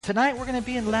Tonight we're going to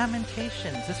be in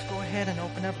Lamentations. Let's go ahead and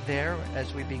open up there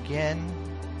as we begin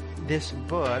this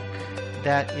book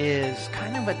that is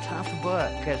kind of a tough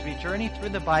book. As we journey through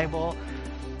the Bible,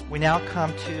 we now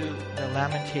come to the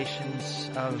Lamentations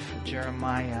of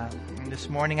Jeremiah. And this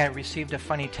morning I received a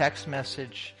funny text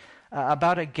message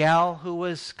about a gal who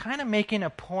was kind of making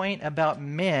a point about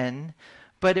men,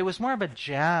 but it was more of a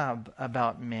jab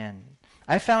about men.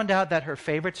 I found out that her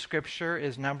favorite scripture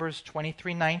is Numbers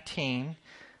 23:19.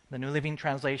 The New Living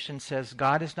Translation says,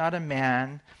 God is not a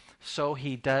man, so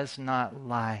he does not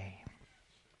lie.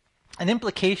 An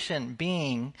implication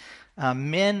being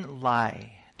men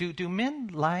lie. Do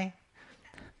men lie?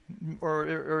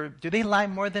 Or do they lie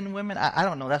more than women? I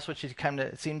don't know. That's what she kind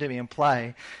of seemed to be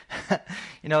imply.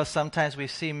 Sometimes we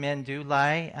see men do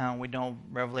lie. We know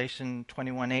Revelation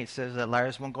 21:8 says that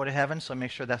liars won't go to heaven, so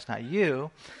make sure that's not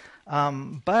you.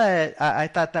 But I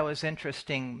thought that was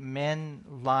interesting. Men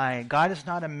lie. God is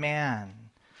not a man,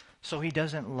 so he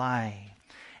doesn't lie.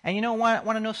 And you know what?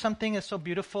 Want to know something that's so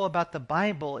beautiful about the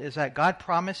Bible is that God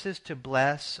promises to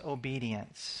bless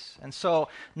obedience. And so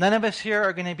none of us here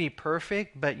are going to be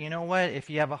perfect, but you know what? If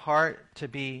you have a heart to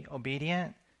be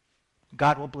obedient,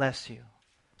 God will bless you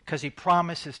because he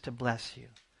promises to bless you.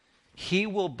 He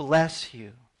will bless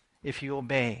you if you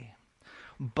obey.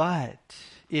 But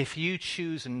if you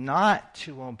choose not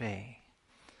to obey,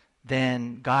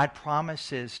 then God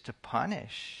promises to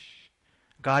punish.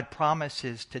 God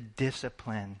promises to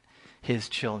discipline his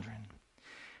children.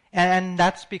 And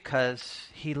that's because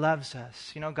he loves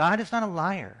us. God is not a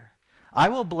liar. I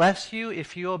will bless you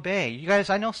if you obey. You guys,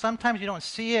 I know sometimes you don't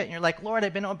see it, and you're like, Lord,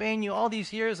 I've been obeying you all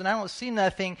these years, and I don't see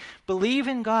nothing. Believe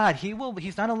in God.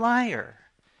 He's not a liar.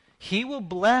 He will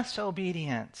bless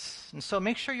obedience. And so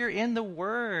make sure you're in the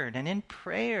Word and in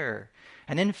prayer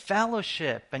and in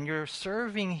fellowship and you're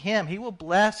serving him. He will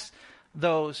bless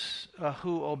those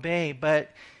who obey.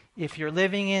 But if you're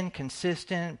living in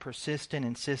consistent, persistent,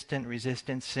 insistent,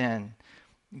 resistant sin,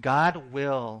 God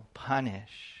will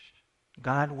punish.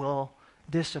 God will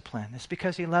discipline. It's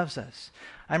because he loves us.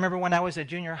 I remember when I was a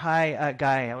junior high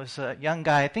guy, I was a young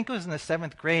guy, I think it was in the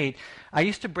 7th grade, I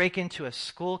used to break into a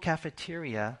school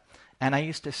cafeteria and I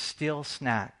used to steal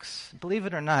snacks. Believe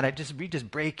it or not, we just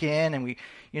break in and we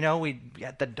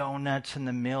get the donuts and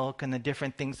the milk and the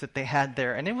different things that they had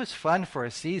there. And it was fun for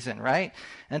a season, right?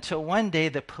 Until one day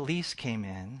the police came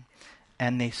in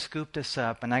and they scooped us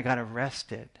up and I got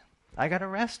arrested.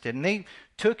 And they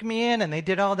took me in and they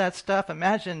did all that stuff.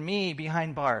 Imagine me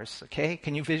behind bars, okay?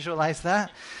 Can you visualize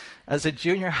that? As a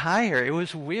junior higher, it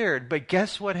was weird. But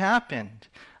guess what happened?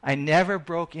 I never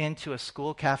broke into a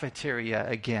school cafeteria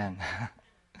again.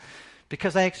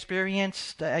 Because I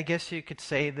experienced, I guess you could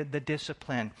say, the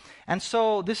discipline. And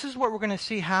so this is what we're going to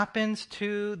see happens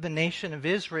to the nation of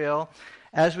Israel.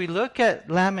 As we look at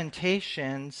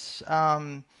Lamentations,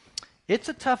 it's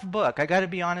a tough book. I got to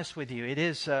be honest with you. It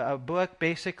is a book,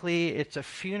 basically, it's a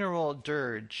funeral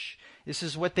dirge. This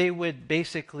is what they would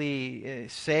basically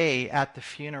say at the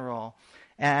funeral.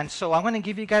 And so I'm going to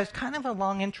give you guys kind of a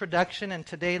long introduction, and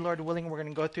today, Lord willing, we're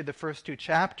going to go through the first 2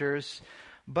 chapters.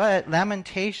 But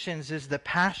Lamentations is the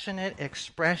passionate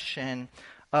expression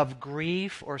of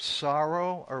grief or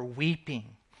sorrow or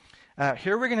weeping.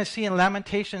 Here we're going to see in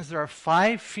Lamentations there are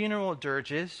 5 funeral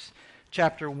dirges.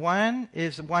 Chapter 1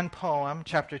 is one poem.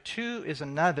 Chapter 2 is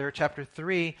another. Chapter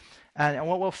 3. And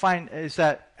what we'll find is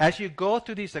that as you go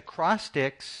through these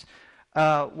acrostics,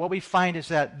 what we find is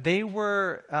that they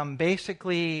were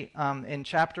basically in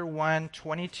chapter 1,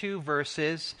 22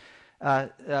 verses,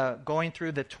 going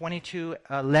through the 22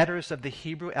 letters of the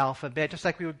Hebrew alphabet. Just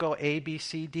like we would go A, B,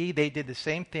 C, D, they did the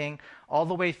same thing all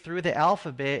the way through the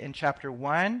alphabet in chapter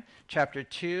 1, chapter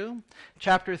 2.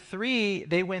 Chapter 3,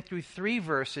 they went through 3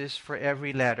 verses for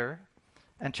every letter.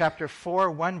 And chapter 4,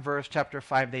 1 verse. Chapter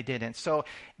 5, they didn't. So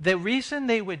the reason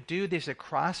they would do these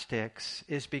acrostics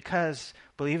is because,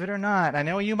 believe it or not, I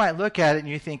know you might look at it and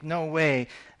you think, no way.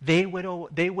 They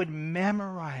would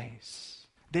memorize.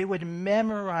 They would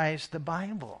memorize the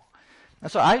Bible.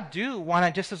 And so I do want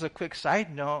to, just as a quick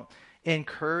side note,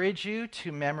 encourage you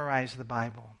to memorize the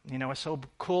Bible. It's so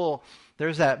cool.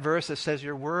 There's that verse that says,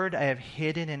 your word I have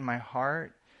hidden in my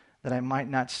heart, that I might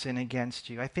not sin against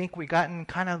you. I think we've gotten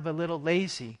kind of a little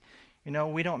lazy.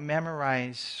 We don't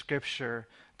memorize Scripture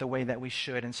the way that we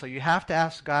should. And so you have to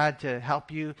ask God to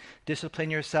help you discipline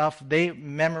yourself. They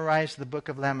memorized the book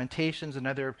of Lamentations and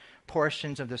other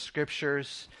portions of the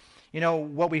Scriptures.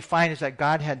 What we find is that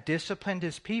God had disciplined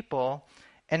his people,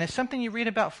 and it's something you read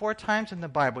about 4 times in the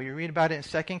Bible. You read about it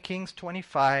in 2 Kings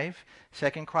 25, 2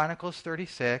 Chronicles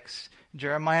 36,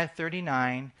 Jeremiah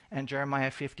 39, and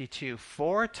Jeremiah 52.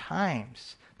 4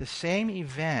 times the same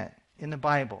event in the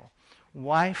Bible.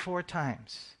 Why 4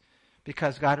 times?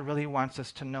 Because God really wants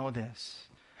us to know this.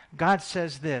 God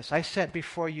says this, I set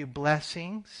before you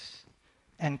blessings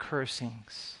and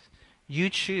cursings.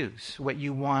 You choose what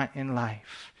you want in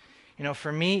life. You know,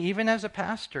 for me, even as a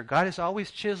pastor, God is always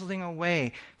chiseling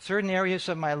away certain areas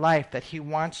of my life that he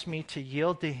wants me to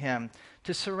yield to him,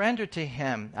 to surrender to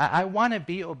him. I want to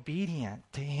be obedient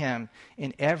to him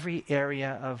in every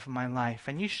area of my life.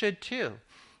 And you should too.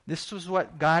 This is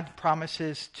what God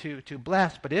promises to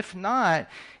bless. But if not,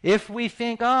 if we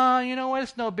think, oh, you know what,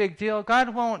 it's no big deal.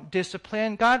 God won't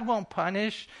discipline. God won't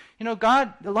punish. You know,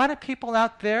 God, a lot of people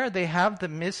out there, they have the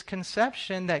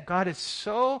misconception that God is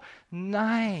so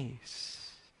nice.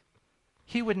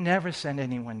 He would never send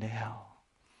anyone to hell.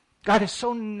 God is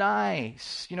so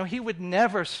nice. You know, he would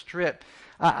never strip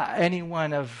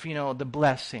anyone of, you know, the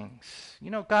blessings. You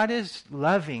know, God is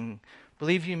loving.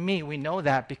 Believe you me, we know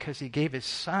that because he gave his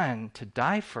son to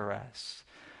die for us.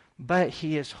 But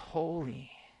he is holy.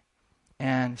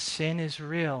 And sin is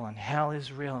real and hell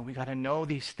is real. And we got to know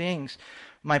these things.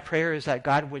 My prayer is that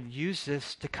God would use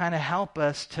this to kind of help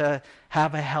us to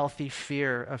have a healthy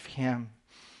fear of him.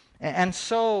 And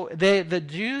so the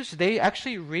Jews, they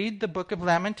actually read the book of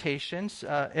Lamentations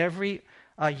every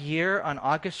year on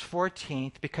August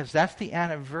 14th because that's the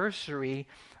anniversary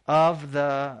of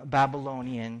the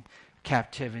Babylonian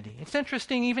captivity. It's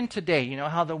interesting even today, you know,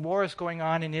 how the war is going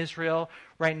on in Israel.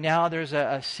 Right now there's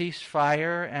a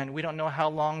ceasefire, and we don't know how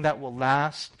long that will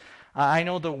last. I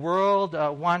know the world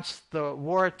wants the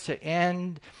war to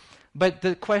end, but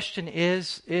the question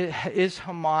is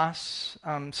Hamas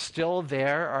still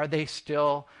there? Are they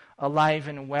still alive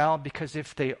and well? Because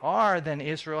if they are, then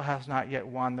Israel has not yet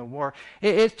won the war.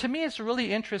 To me, it's a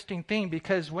really interesting thing,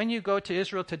 because when you go to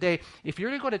Israel today, if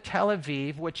you're to go to Tel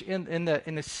Aviv, which in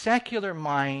the secular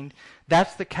mind,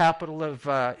 that's the capital of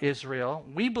Israel.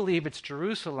 We believe it's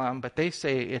Jerusalem, but they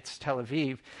say it's Tel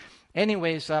Aviv.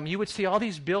 Anyways, you would see all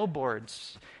these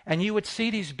billboards, and you would see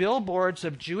these billboards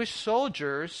of Jewish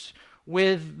soldiers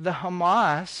with the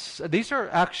Hamas. These are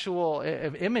actual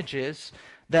images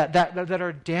that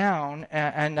are down,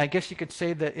 and I guess you could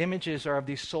say the images are of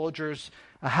these soldiers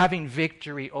having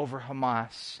victory over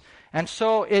Hamas. And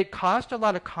so it caused a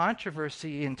lot of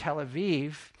controversy in Tel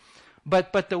Aviv,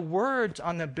 but the words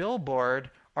on the billboard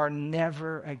are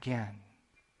never again.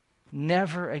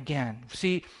 Never again.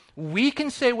 See, we can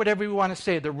say whatever we want to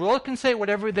say. The world can say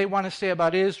whatever they want to say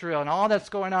about Israel and all that's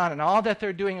going on and all that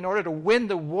they're doing in order to win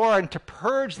the war and to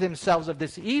purge themselves of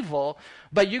this evil.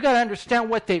 But you got to understand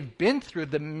what they've been through.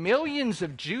 The millions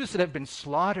of Jews that have been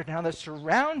slaughtered, and how they're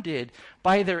surrounded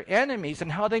by their enemies,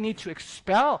 and how they need to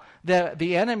expel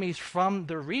the enemies from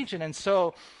the region. And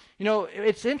so, you know,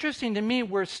 it's interesting to me,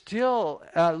 we're still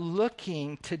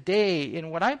looking today in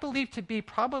what I believe to be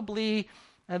probably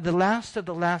the last of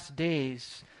the last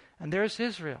days, and there's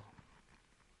Israel,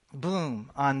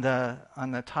 boom, on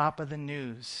the top of the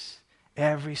news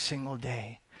every single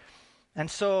day. And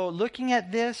so looking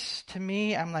at this, to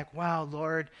me, I'm like, wow,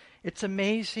 Lord, it's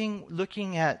amazing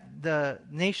looking at the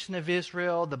nation of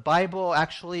Israel. The Bible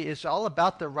actually is all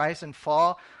about the rise and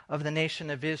fall of the nation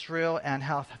of Israel, and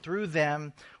how through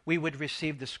them we would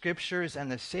receive the scriptures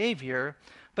and the Savior.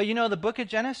 But you know, the book of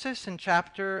Genesis in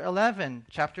chapter 11,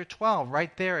 chapter 12,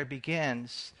 right there it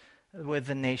begins with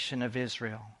the nation of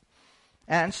Israel.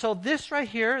 And so this right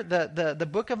here, the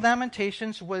book of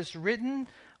Lamentations, was written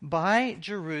by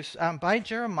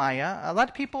Jeremiah. A lot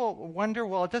of people wonder,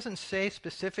 well, it doesn't say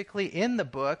specifically in the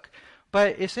book,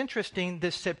 but it's interesting,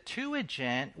 the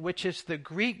Septuagint, which is the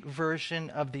Greek version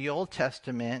of the Old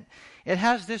Testament, it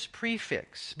has this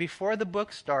prefix. Before the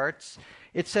book starts,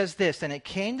 it says this, and it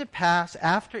came to pass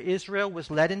after Israel was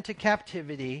led into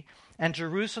captivity and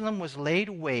Jerusalem was laid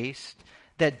waste,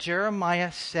 that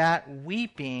Jeremiah sat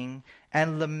weeping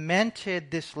and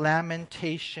lamented this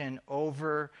lamentation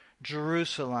over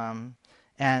Jerusalem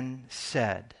and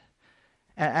said.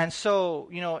 And so,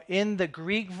 you know, in the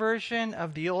Greek version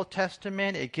of the Old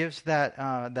Testament, it gives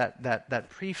that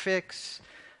prefix.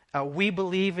 We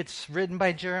believe it's written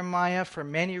by Jeremiah for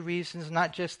many reasons,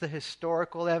 not just the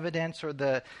historical evidence or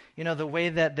the way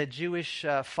that the Jewish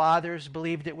fathers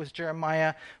believed it was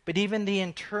Jeremiah, but even the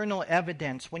internal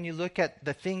evidence. When you look at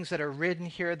the things that are written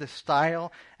here, the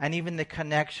style, and even the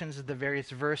connections of the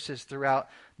various verses throughout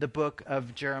the book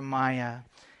of Jeremiah.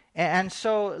 And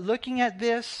so looking at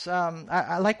this,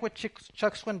 I like what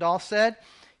Chuck Swindoll said.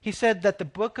 He said that the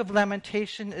book of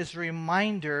Lamentation is a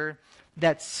reminder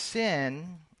that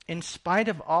sin, in spite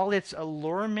of all its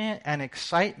allurement and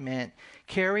excitement,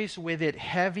 carries with it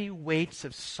heavy weights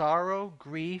of sorrow,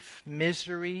 grief,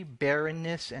 misery,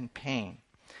 barrenness, and pain.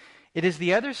 It is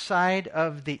the other side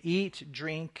of the eat,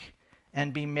 drink,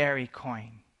 and be merry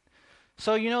coin.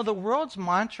 So, the world's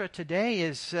mantra today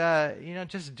is,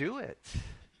 just do it.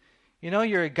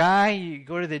 You're a guy, you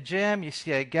go to the gym, you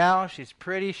see a gal, she's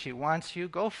pretty, she wants you,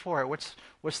 go for it.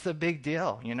 What's the big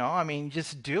deal?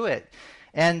 Just do it.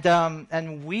 And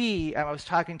I was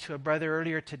talking to a brother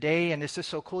earlier today, and it's just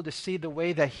so cool to see the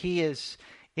way that he is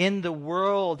in the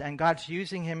world, and God's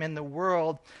using him in the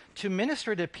world to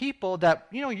minister to people that,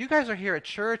 you guys are here at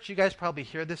church, you guys probably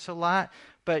hear this a lot,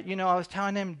 but, I was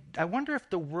telling him, I wonder if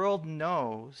the world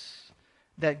knows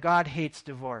that God hates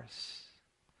divorce.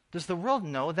 Does the world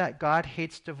know that God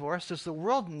hates divorce? Does the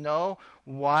world know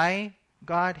why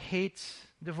God hates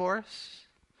divorce?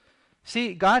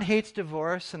 See, God hates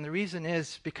divorce, and the reason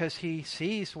is because he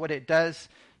sees what it does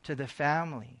to the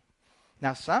family.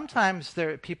 Now, sometimes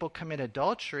people commit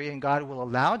adultery, and God will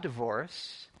allow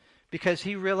divorce because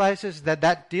he realizes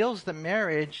that deals the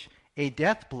marriage a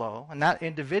death blow, and that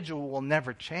individual will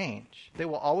never change. They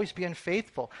will always be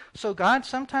unfaithful. So God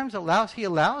sometimes allows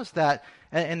that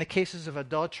in the cases of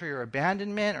adultery or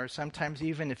abandonment, or sometimes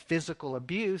even physical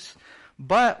abuse.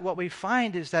 But what we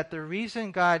find is that the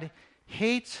reason God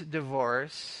hates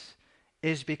divorce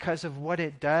is because of what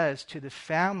it does to the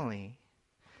family.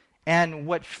 And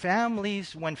when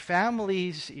families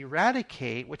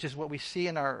eradicate, which is what we see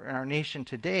in our nation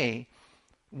today,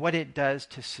 what it does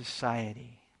to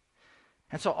society.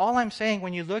 And so all I'm saying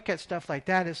when you look at stuff like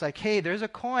that is like, hey, there's a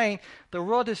coin. The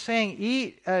world is saying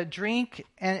eat, drink,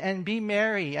 and be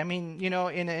merry.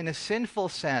 In a sinful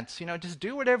sense. Just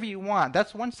do whatever you want.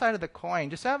 That's one side of the coin.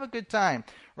 Just have a good time,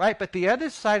 right? But the other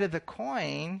side of the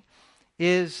coin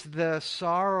is the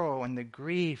sorrow and the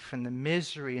grief and the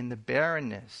misery and the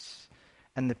barrenness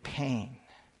and the pain.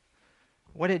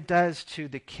 What it does to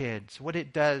the kids, what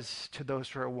it does to those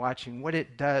who are watching, what it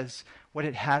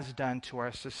has done to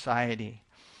our society.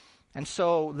 And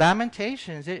so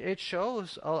Lamentations, it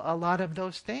shows a lot of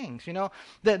those things.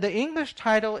 The English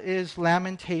title is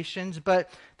Lamentations, but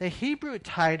the Hebrew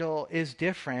title is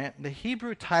different. The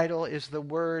Hebrew title is the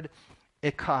word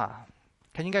Ekah.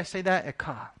 Can you guys say that?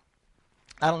 Ekah.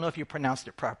 I don't know if you pronounced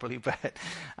it properly, but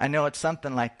I know it's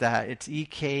something like that. It's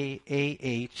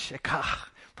E-K-A-H, Ekah.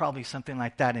 Probably something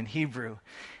like that in Hebrew.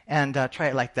 And try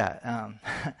it like that.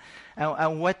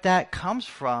 And what that comes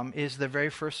from is the very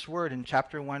first word in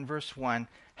chapter 1, verse 1,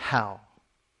 how.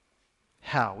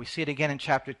 How. We see it again in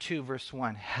chapter 2, verse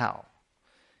 1, how.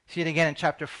 See it again in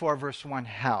chapter 4, verse 1,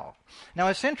 how. Now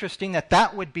it's interesting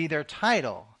that would be their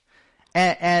title.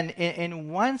 And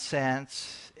in one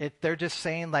sense, they're just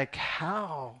saying like,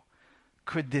 how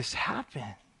could this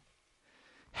happen?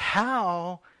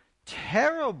 How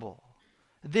terrible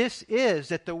this is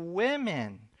that the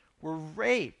women were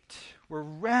raped, were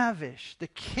ravished, the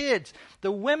kids,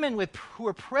 the women who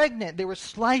were pregnant, they were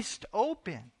sliced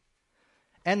open,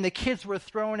 and the kids were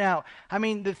thrown out.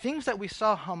 The things that we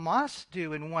saw Hamas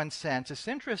do in one sense, it's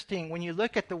interesting when you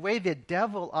look at the way the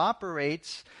devil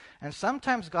operates, and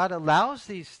sometimes God allows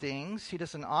these things, he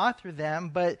doesn't author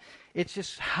them, but it's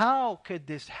just, how could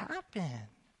this happen?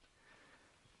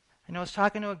 I was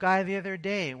talking to a guy the other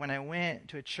day when I went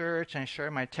to a church and I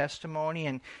shared my testimony.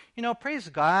 And, praise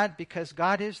God, because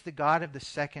God is the God of the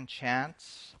second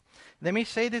chance. Let me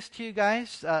say this to you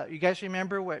guys. You guys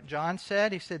remember what John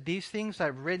said? He said, these things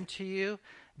I've written to you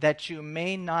that you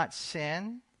may not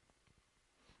sin.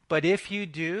 But if you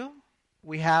do,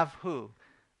 we have who?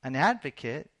 An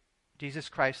advocate, Jesus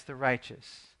Christ the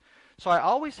righteous. So I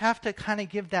always have to kind of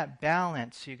give that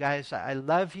balance, you guys. I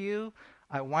love you.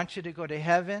 I want you to go to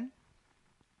heaven.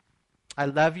 I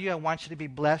love you. I want you to be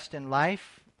blessed in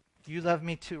life. You love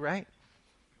me too, right?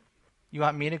 You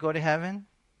want me to go to heaven?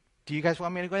 Do you guys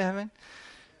want me to go to heaven?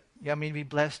 You want me to be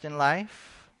blessed in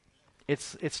life?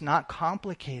 It's not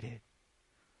complicated.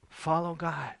 Follow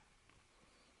God.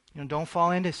 Don't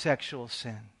fall into sexual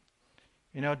sin.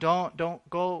 Don't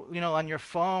go, on your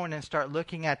phone and start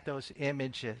looking at those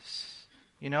images.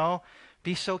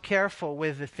 Be so careful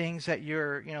with the things that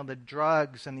the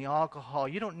drugs and the alcohol.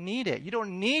 You don't need it. You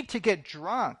don't need to get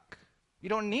drunk. You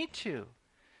don't need to.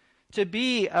 To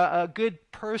be a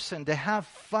good person, to have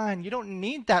fun, you don't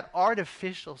need that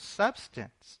artificial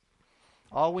substance.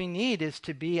 All we need is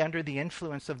to be under the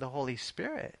influence of the Holy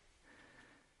Spirit.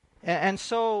 And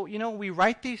so, we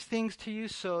write these things to you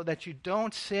so that you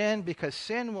don't sin, because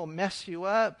sin will mess you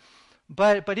up.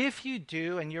 But if you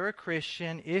do, and you're a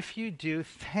Christian, if you do,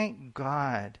 thank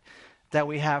God that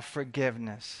we have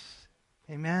forgiveness.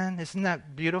 Amen? Isn't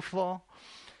that beautiful?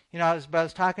 I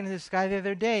was talking to this guy the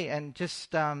other day, and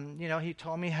just, he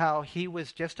told me how he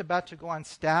was just about to go on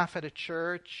staff at a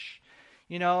church.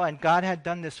 and God had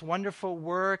done this wonderful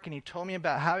work, and he told me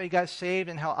about how he got saved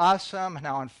and how awesome and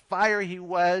how on fire he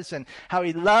was and how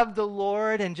he loved the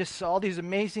Lord and just all these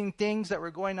amazing things that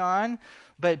were going on.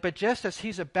 But just as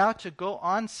he's about to go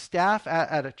on staff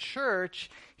at a church,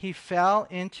 he fell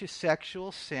into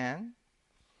sexual sin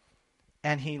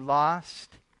and he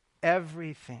lost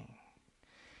everything.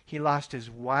 He lost his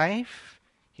wife,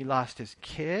 he lost his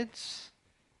kids,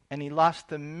 and he lost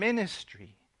the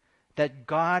ministry that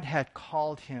God had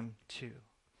called him to.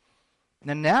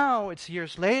 And now it's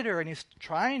years later, and he's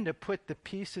trying to put the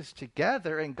pieces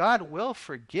together, and God will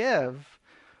forgive,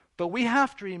 but we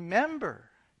have to remember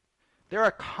there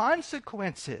are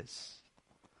consequences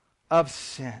of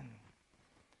sin.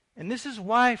 And this is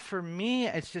why, for me,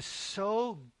 it's just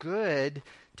so good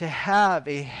to have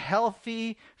a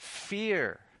healthy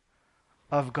fear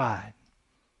of God.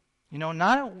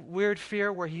 Not a weird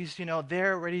fear where he's,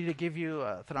 there ready to give you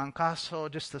a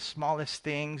trancazo, just the smallest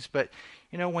things. But,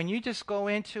 when you just go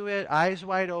into it, eyes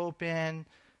wide open,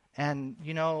 and,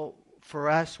 for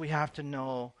us, we have to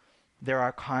know there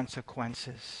are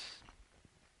consequences.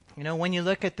 When you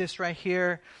look at this right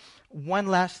here, one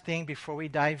last thing before we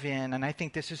dive in, and I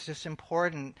think this is just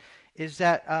important, is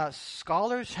that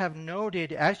scholars have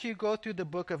noted, as you go through the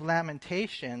book of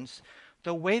Lamentations,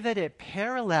 the way that it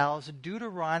parallels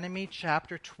Deuteronomy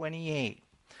chapter 28.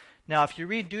 Now, if you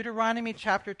read Deuteronomy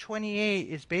chapter 28,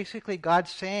 it's basically God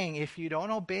saying, if you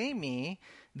don't obey me,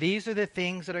 these are the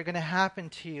things that are going to happen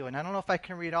to you. And I don't know if I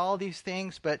can read all these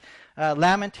things, but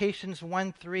Lamentations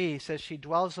 1:3 says, she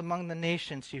dwells among the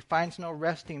nations, she finds no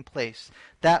resting place.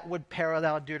 That would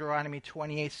parallel Deuteronomy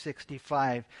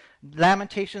 28:65.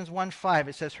 Lamentations 1:5,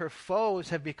 it says, her foes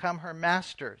have become her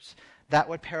masters. That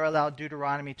would parallel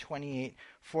Deuteronomy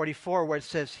 28:44, where it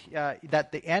says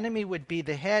that the enemy would be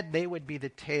the head, they would be the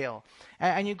tail.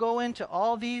 And you go into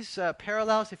all these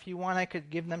parallels. If you want, I could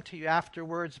give them to you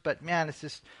afterwards. But man, it's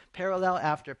just parallel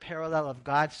after parallel of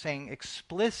God saying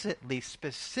explicitly,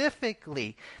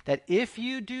 specifically, that if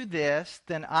you do this,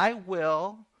 then I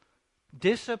will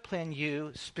discipline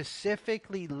you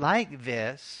specifically like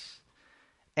this.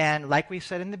 And like we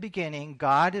said in the beginning,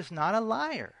 God is not a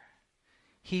liar.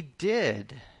 He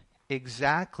did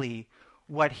exactly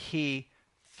what he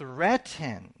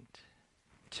threatened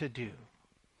to do.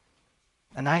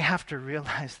 And I have to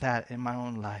realize that in my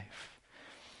own life.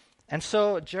 And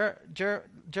so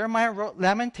Jeremiah wrote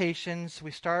Lamentations. We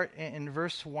start in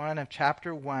verse 1 of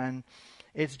chapter 1.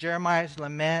 It's Jeremiah's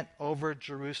lament over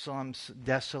Jerusalem's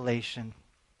desolation.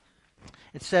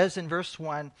 It says in verse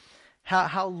 1,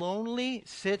 how lonely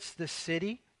sits the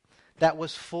city that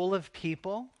was full of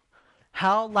people.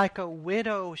 How like a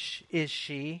widow is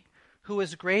she, who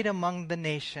is great among the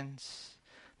nations.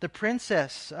 The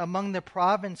princess among the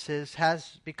provinces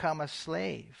has become a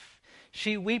slave.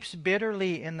 She weeps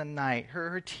bitterly in the night.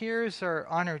 Her tears are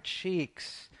on her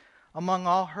cheeks. Among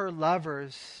all her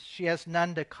lovers, she has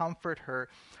none to comfort her.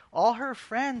 All her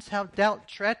friends have dealt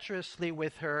treacherously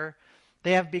with her.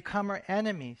 They have become her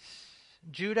enemies.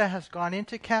 Judah has gone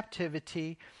into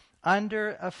captivity,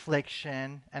 under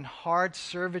affliction and hard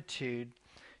servitude.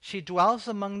 She dwells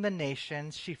among the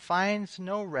nations. She finds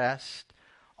no rest.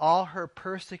 All her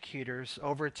persecutors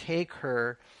overtake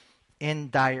her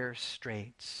in dire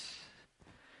straits.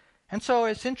 And so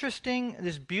it's interesting,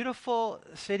 this beautiful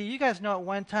city. You guys know at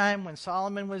one time when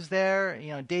Solomon was there,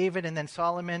 David and then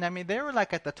Solomon, they were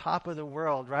like at the top of the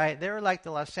world, right? They were like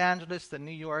the Los Angeles, the New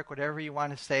York, whatever you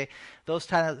want to say, those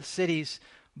kind of cities.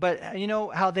 But you know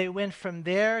how they went from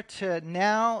there to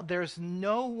now? There's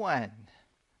no one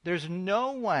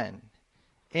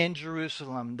in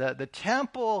Jerusalem. The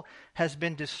temple has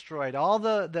been destroyed. All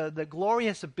the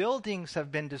glorious buildings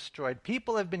have been destroyed.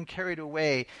 People have been carried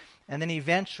away. And then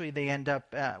eventually they end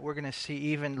up, we're going to see,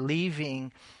 even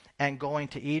leaving and going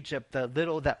to Egypt, the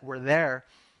little that were there.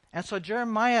 And so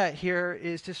Jeremiah here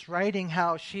is just writing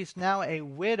how she's now a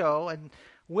widow. And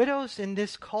widows in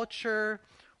this culture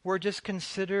were just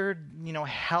considered,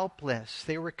 helpless.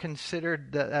 They were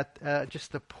considered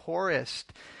just the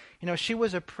poorest. She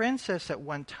was a princess at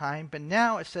one time, but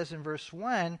now it says in verse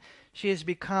 1, she has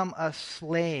become a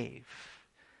slave.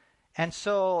 And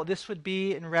so this would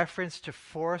be in reference to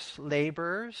forced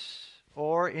laborers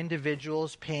or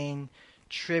individuals paying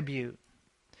tribute.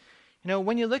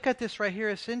 When you look at this right here,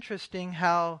 it's interesting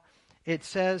how it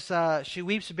says she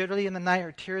weeps bitterly in the night,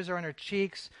 her tears are on her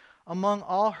cheeks. Among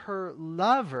all her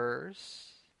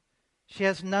lovers, she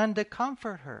has none to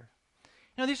comfort her.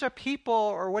 These are people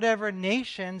or whatever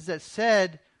nations that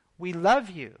said, we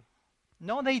love you.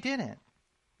 No, they didn't.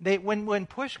 When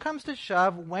push comes to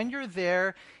shove, when you're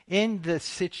there in the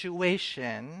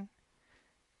situation,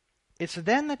 it's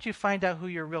then that you find out who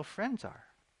your real friends are.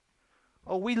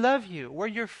 Oh, we love you. We're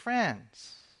your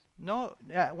friends. No,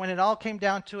 when it all came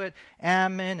down to it,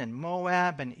 Ammon and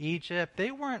Moab and Egypt,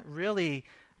 they weren't really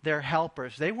their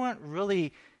helpers. They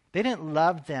didn't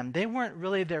love them. They weren't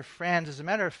really their friends. As a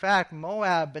matter of fact,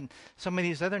 Moab and some of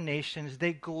these other nations,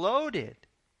 they gloated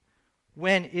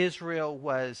when Israel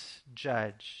was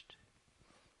judged.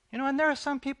 And there are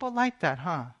some people like that,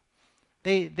 huh?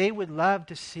 They would love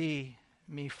to see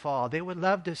me fall. They would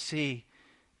love to see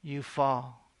you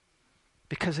fall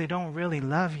because they don't really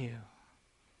love you.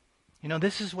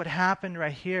 This is what happened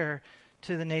right here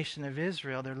to the nation of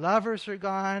Israel. Their lovers are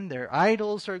gone. Their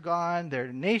idols are gone.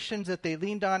 Their nations that they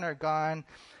leaned on are gone.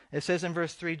 It says in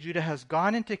verse 3, Judah has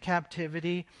gone into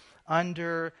captivity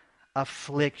under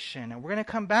affliction. And we're going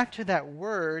to come back to that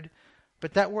word,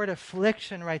 but that word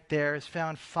affliction right there is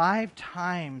found 5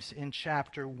 times in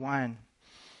chapter 1.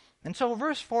 And so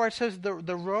verse 4, it says, the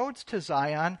roads to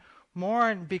Zion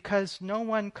mourn because no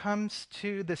one comes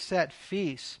to the set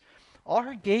feast. All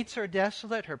her gates are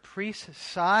desolate, her priests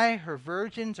sigh, her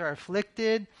virgins are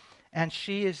afflicted, and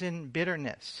she is in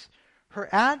bitterness. Her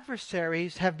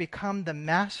adversaries have become the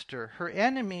master, her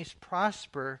enemies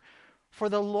prosper, for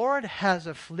the Lord has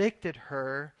afflicted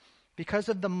her because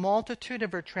of the multitude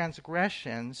of her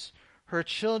transgressions. Her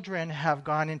children have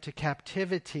gone into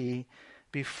captivity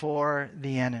before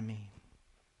the enemy.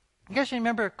 You guys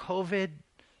remember COVID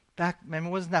back, it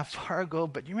wasn't that far ago,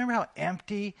 but you remember how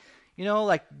empty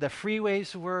like the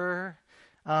freeways were,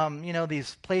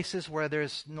 these places where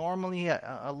there's normally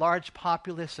a large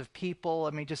populace of people,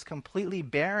 just completely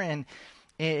barren.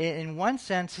 In one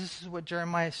sense, this is what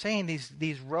Jeremiah is saying,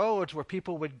 these roads where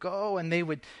people would go and they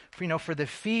would, for the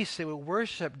feast, they would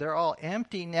worship, they're all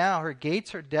empty now. Her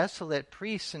gates are desolate,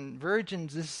 priests and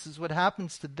virgins, this is what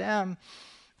happens to them.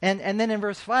 And then in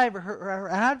verse 5, her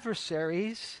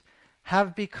adversaries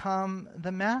have become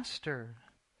the master.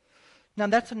 Now,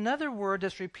 that's another word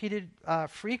that's repeated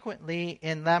frequently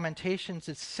in Lamentations.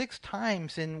 It's 6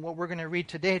 times in what we're going to read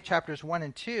today, chapters 1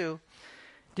 and 2.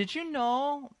 Did you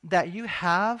know that you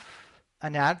have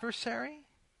an adversary?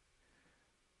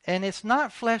 And it's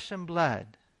not flesh and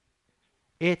blood.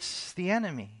 It's the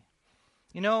enemy.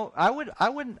 I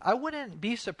wouldn't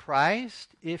be surprised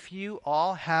if you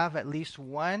all have at least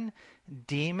one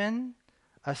demon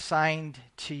assigned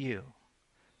to you.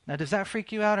 Now, does that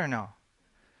freak you out or no?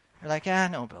 You're like,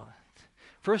 no, Bill.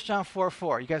 1 John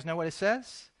 4:4. You guys know what it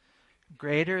says?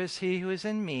 Greater is he who is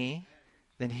in me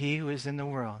than he who is in the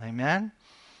world. Amen?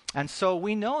 And so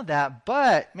we know that.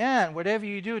 But, man, whatever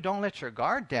you do, don't let your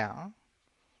guard down.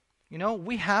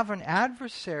 We have an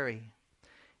adversary.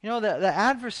 The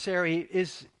adversary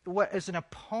is an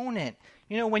opponent.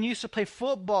 When you used to play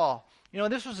football,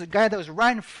 this was a guy that was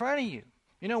right in front of you.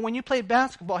 When you play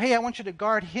basketball, hey, I want you to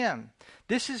guard him.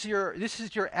 This is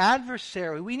your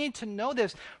adversary. We need to know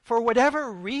this. For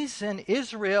whatever reason,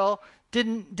 Israel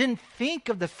didn't think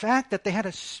of the fact that they had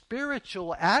a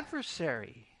spiritual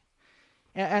adversary.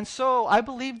 And so I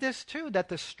believe this too, that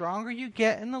the stronger you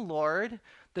get in the Lord,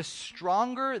 the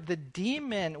stronger the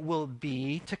demon will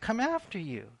be to come after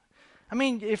you.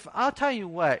 If I'll tell you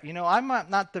what, I'm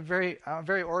not the very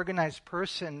organized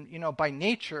person, by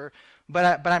nature,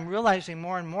 but I'm realizing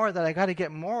more and more that I got to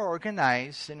get more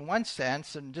organized in one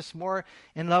sense and just more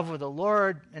in love with the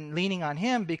Lord and leaning on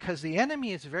Him because the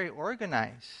enemy is very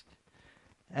organized.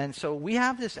 And so we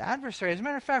have this adversary. As a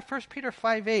matter of fact, 1 Peter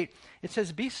 5:8, it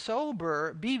says, be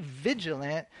sober, be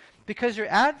vigilant, because your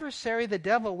adversary, the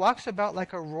devil, walks about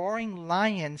like a roaring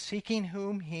lion, seeking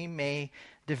whom he may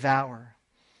devour.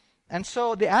 And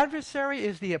so the adversary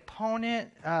is the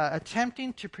opponent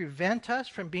attempting to prevent us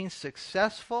from being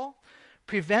successful,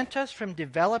 prevent us from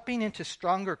developing into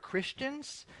stronger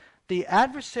Christians. The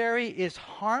adversary is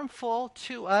harmful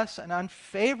to us and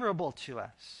unfavorable to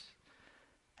us.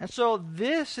 And so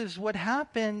this is what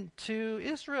happened to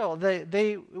Israel.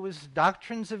 It was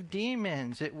doctrines of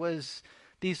demons. It was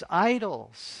these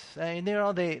idols.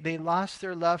 They lost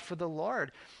their love for the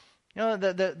Lord.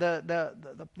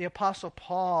 The Apostle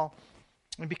Paul,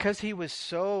 because he was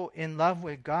so in love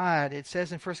with God, it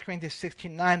says in 1 Corinthians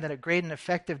 16:9 that a great and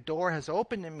effective door has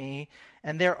opened to me,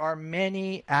 and there are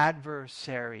many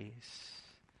adversaries.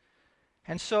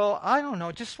 And so, I don't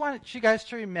know, just want you guys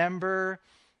to remember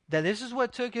that this is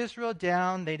what took Israel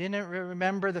down. They didn't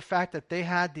remember the fact that they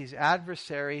had these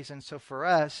adversaries, and so for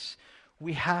us,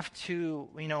 we have to,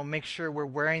 make sure we're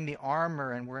wearing the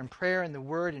armor and we're in prayer and the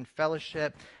word and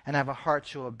fellowship and have a heart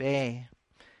to obey.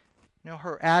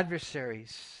 Her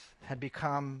adversaries had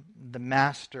become the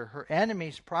master. Her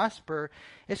enemies prosper.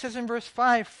 It says in verse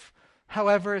 5,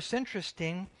 however, it's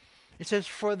interesting. It says,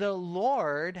 "For the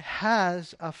Lord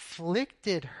has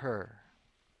afflicted her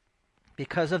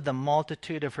because of the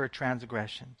multitude of her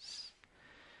transgressions."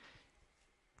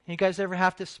 You guys ever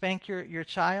have to spank your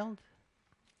child?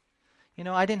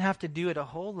 I didn't have to do it a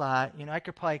whole lot. I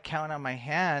could probably count on my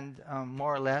hand,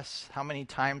 more or less, how many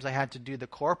times I had to do the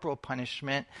corporal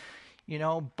punishment.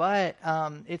 But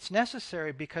it's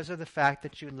necessary because of the fact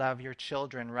that you love your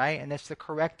children, right? And it's the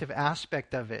corrective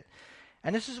aspect of it.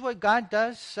 And this is what God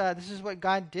does. This is what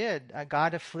God did.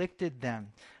 God afflicted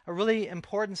them. A really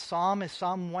important psalm is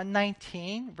Psalm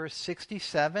 119, verse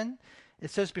 67.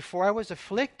 It says, "Before I was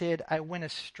afflicted, I went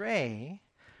astray,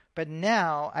 but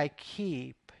now I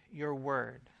keep your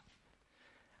word."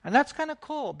 And that's kind of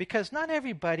cool because not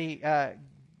everybody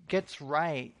gets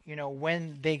right,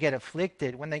 when they get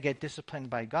afflicted, when they get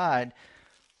disciplined by God.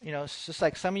 It's just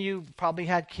like some of you probably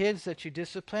had kids that you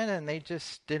disciplined and they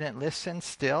just didn't listen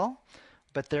still.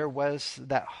 But there was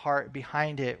that heart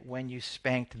behind it when you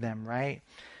spanked them, right?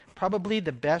 Probably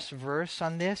the best verse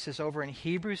on this is over in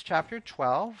Hebrews chapter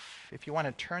 12. If you want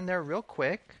to turn there real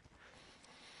quick.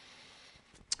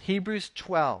 Hebrews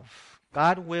 12.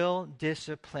 God will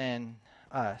discipline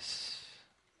us.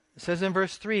 It says in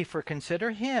verse 3, "For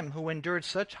consider him who endured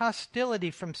such hostility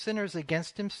from sinners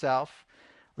against himself,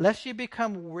 lest you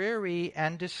become weary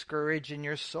and discouraged in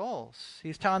your souls."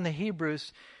 He's telling the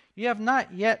Hebrews, you have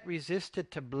not yet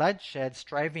resisted to bloodshed,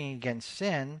 striving against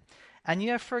sin, and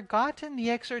you have forgotten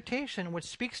the exhortation which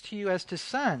speaks to you as to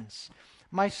sons.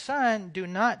 "My son, do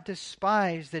not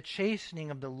despise the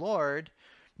chastening of the Lord,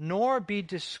 nor be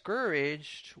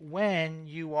discouraged when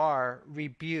you are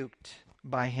rebuked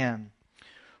by him.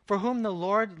 For whom the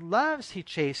Lord loves he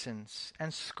chastens,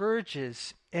 and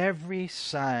scourges every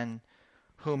son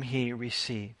whom he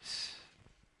receives."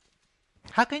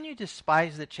 How can you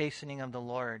despise the chastening of the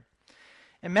Lord?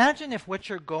 Imagine if what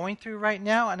you're going through right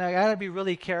now, and I got to be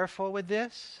really careful with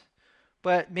this,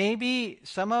 but maybe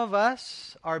some of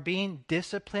us are being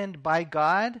disciplined by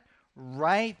God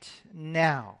right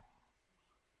now.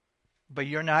 But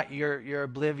you're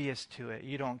oblivious to it.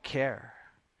 You don't care.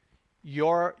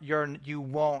 You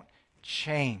won't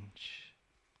change.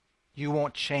 You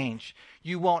won't change.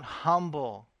 You won't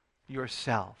humble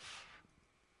yourself.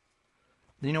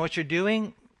 You know what you're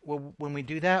doing? Well, when we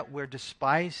do that, we're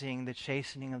despising the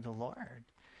chastening of the Lord.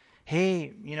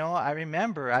 Hey, I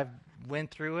remember I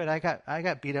went through it. I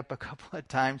got beat up a couple of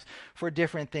times for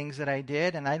different things that I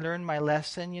did, and I learned my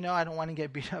lesson. I don't want to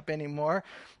get beat up anymore.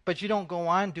 But you don't go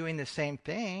on doing the same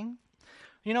thing.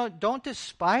 Don't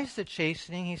despise the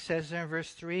chastening, he says in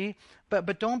verse 3,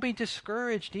 but don't be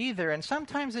discouraged either. And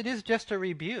sometimes it is just a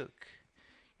rebuke.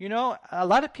 A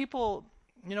lot of people,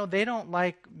 they don't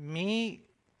like me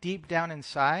deep down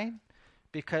inside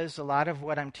because a lot of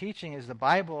what I'm teaching is the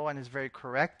Bible and is very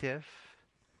corrective.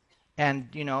 And,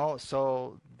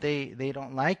 so they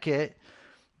don't like it.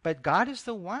 But God is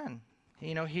the one.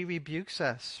 He rebukes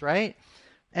us, right?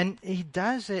 And he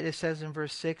does it, it says in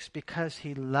verse 6, because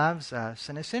he loves us.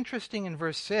 And it's interesting in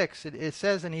verse 6, it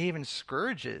says, and he even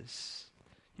scourges.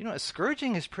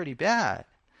 Scourging is pretty bad.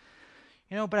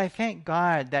 But I thank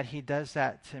God that he does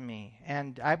that to me.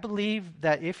 And I believe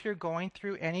that if you're going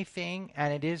through anything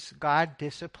and it is God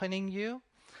disciplining you,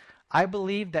 I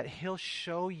believe that he'll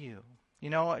show you.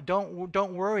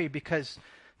 Don't worry, because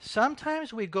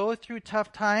sometimes we go through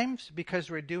tough times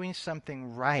because we're doing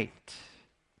something right.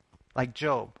 Like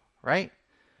Job, right?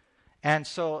 And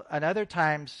so at other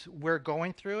times we're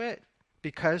going through it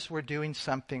because we're doing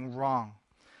something wrong.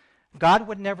 God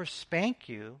would never spank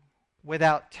you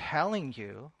without telling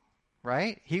you,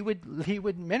 right? He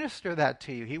would minister that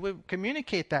to you. He would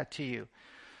communicate that to you.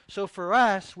 So for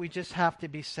us, we just have to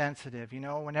be sensitive.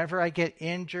 Whenever I get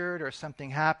injured or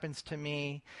something happens to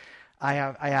me, I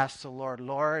ask the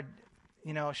Lord,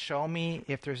 show me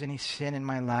if there's any sin in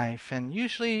my life. And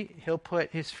usually he'll put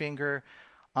his finger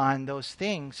on those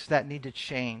things that need to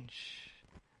change.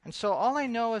 And so all I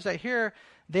know is that here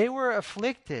they were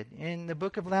afflicted in the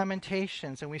book of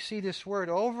Lamentations. And we see this word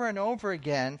over and over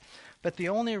again. But the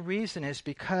only reason is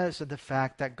because of the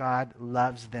fact that God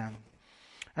loves them.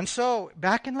 And so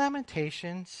back in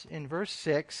Lamentations in verse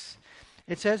 6,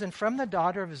 it says, "And from the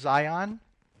daughter of Zion,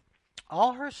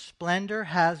 all her splendor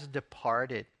has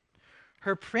departed.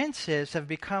 Her princes have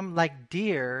become like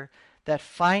deer that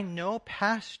find no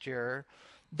pasture,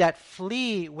 that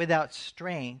flee without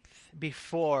strength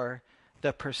before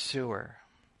the pursuer."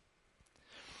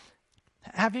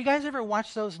 Have you guys ever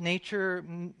watched those nature,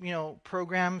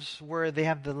 programs where they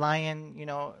have the lion,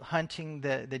 hunting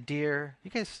the deer?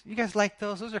 You guys like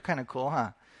those? Those are kind of cool,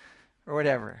 huh? or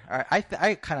whatever.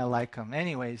 I kind of like them.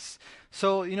 Anyways,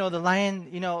 so, the lion,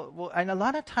 well, and a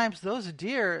lot of times those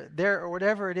deer, or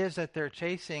whatever it is that they're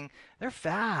chasing, they're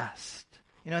fast.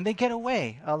 And they get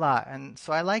away a lot. And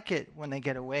so I like it when they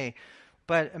get away.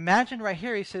 But imagine right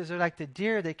here, he says they're like the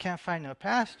deer, they can't find no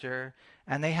pasture,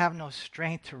 and they have no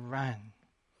strength to run.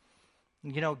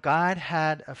 God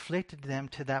had afflicted them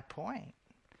to that point.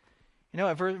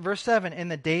 Verse 7, in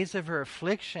the days of her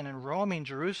affliction and roaming,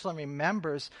 Jerusalem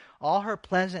remembers all her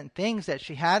pleasant things that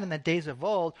she had in the days of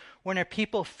old, when her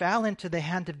people fell into the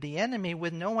hand of the enemy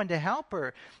with no one to help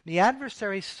her. The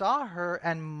adversary saw her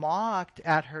and mocked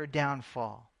at her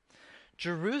downfall.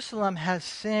 Jerusalem has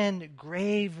sinned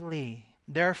gravely.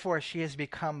 Therefore, she has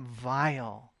become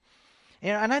vile.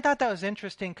 And I thought that was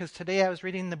interesting because today I was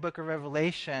reading the book of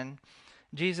Revelation.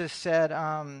 Jesus said,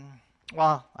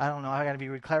 well, I don't know, I got to be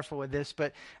really careful with this,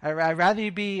 but I'd rather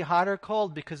you be hot or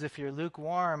cold, because if you're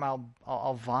lukewarm,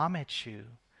 I'll vomit you.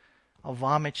 I'll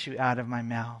vomit you out of my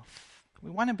mouth. We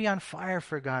want to be on fire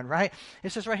for God, right?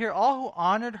 It says right here, all who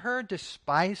honored her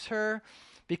despise her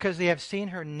because they have seen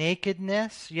her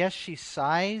nakedness. Yes, she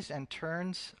sighs and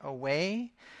turns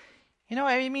away.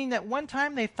 At one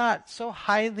time they thought so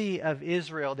highly of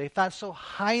Israel. They thought so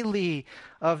highly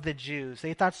of the Jews.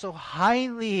 They thought so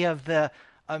highly of the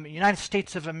United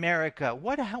States of America.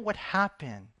 What would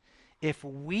happen if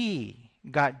we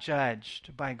got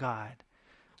judged by God?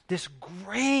 This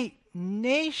great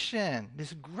nation,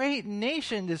 this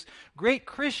great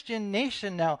Christian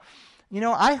nation. Now,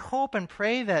 I hope and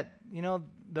pray that,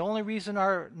 the only reason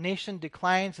our nation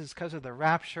declines is because of the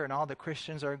rapture and all the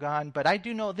Christians are gone. But I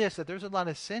do know this, that there's a lot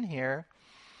of sin here.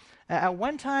 At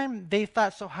one time, they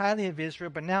thought so highly of Israel,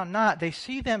 but now not. They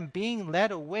see them being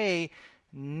led away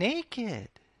naked.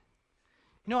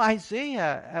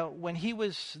 Isaiah, when he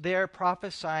was there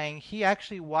prophesying, he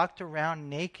actually walked around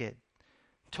naked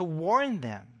to warn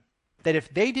them that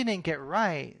if they didn't get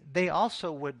right, they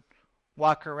also would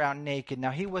walk around naked.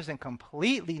 Now, he wasn't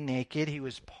completely naked. He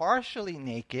was partially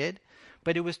naked,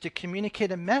 but it was to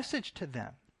communicate a message to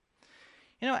them.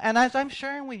 And as I'm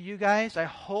sharing with you guys, I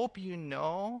hope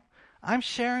I'm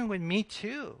sharing with me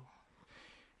too.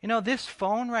 This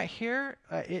phone right here,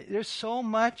 there's so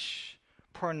much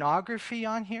pornography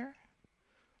on here.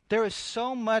 There is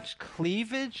so much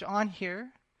cleavage on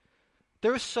here.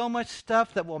 There is so much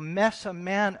stuff that will mess a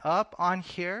man up on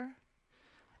here.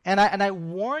 And I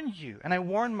warn you, and I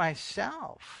warn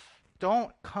myself,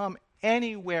 don't come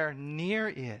anywhere near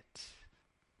it.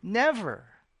 Never.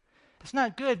 It's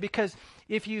not good, because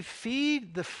if you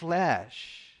feed the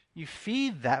flesh, you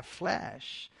feed that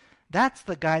flesh, that's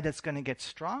the guy that's going to get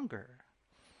stronger.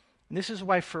 And this is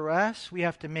why for us, we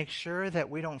have to make sure that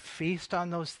we don't feast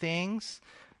on those things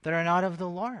that are not of the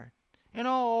Lord. A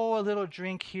little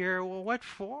drink here, well, what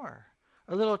for?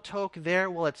 A little toke there,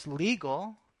 well, it's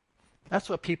legal. That's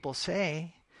what people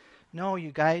say. No,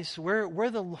 you guys, we're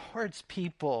the Lord's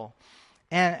people.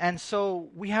 And so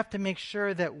we have to make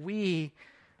sure that we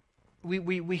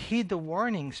heed the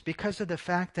warnings, because of the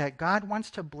fact that God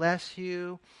wants to bless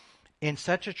you in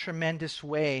such a tremendous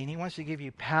way. And he wants to give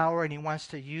you power, and he wants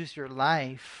to use your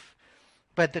life.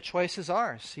 But the choice is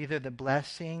ours, either the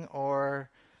blessing or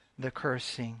the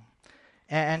cursing.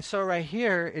 And so right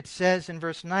here, it says in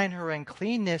verse 9, her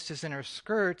uncleanness is in her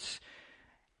skirts.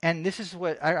 And this is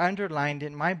what I underlined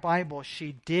in my Bible.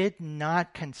 She did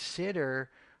not consider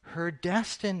her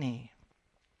destiny.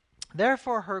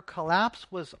 Therefore, her collapse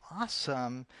was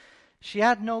awesome. She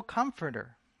had no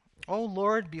comforter. O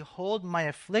Lord, behold my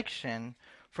affliction,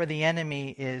 for the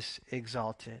enemy is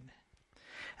exalted.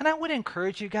 And I would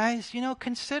encourage you guys,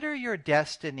 consider your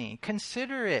destiny.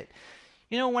 Consider it.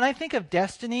 When I think of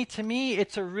destiny, to me,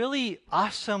 it's a really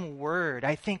awesome word.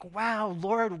 I think, wow,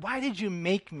 Lord, why did you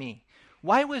make me?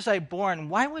 Why was I born?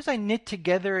 Why was I knit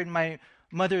together in my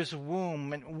mother's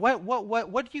womb? And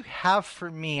what do you have for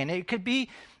me? And it could be,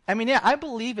 I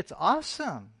believe it's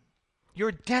awesome.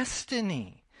 Your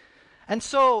destiny. And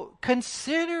so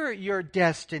consider your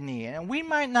destiny. And we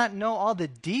might not know all the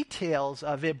details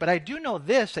of it, but I do know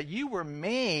this, that you were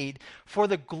made for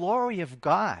the glory of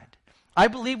God. I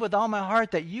believe with all my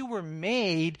heart that you were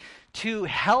made to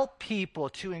help people,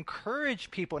 to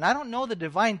encourage people. And I don't know the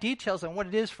divine details on what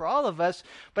it is for all of us,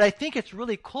 but I think it's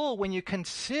really cool when you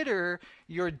consider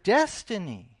your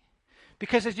destiny.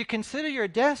 Because as you consider your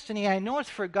destiny, I know it's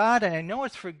for God, and I know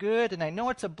it's for good, and I know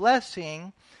it's a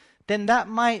blessing, then that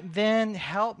might then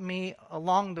help me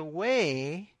along the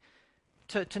way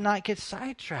to not get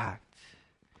sidetracked.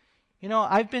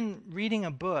 I've been reading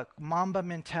a book, Mamba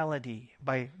Mentality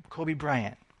by Kobe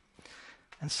Bryant.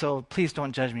 And so please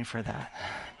don't judge me for that.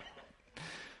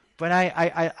 But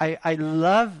I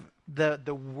love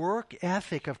the work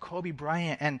ethic of Kobe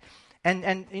Bryant.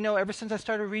 And ever since I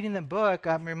started reading the book,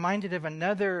 I'm reminded of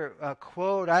another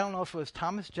quote. I don't know if it was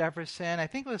Thomas Jefferson. I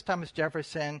think it was Thomas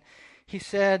Jefferson. He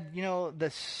said,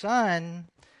 the sun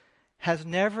has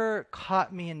never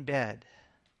caught me in bed.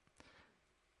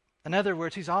 In other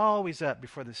words, he's always up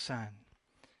before the sun.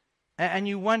 And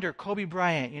you wonder, Kobe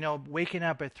Bryant, waking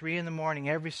up at 3 a.m.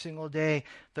 every single day,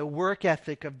 the work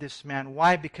ethic of this man.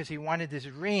 Why? Because he wanted his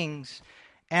rings.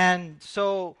 And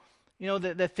so,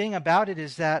 the thing about it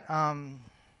is that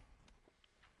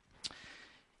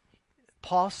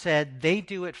Paul said they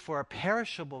do it for a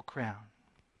perishable crown.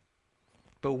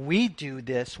 But we do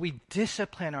this, we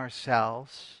discipline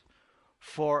ourselves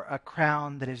for a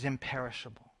crown that is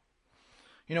imperishable.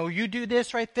 You do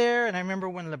this right there, and I remember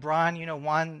when LeBron,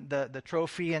 won the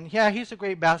trophy, and yeah, he's a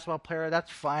great basketball player, that's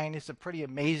fine, he's a pretty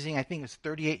amazing, I think he's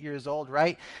 38 years old,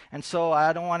 right? And so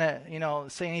I don't want to,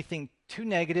 say anything too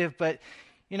negative, but,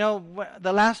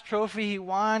 the last trophy he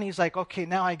won, he's like, okay,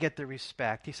 now I get the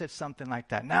respect. He said something like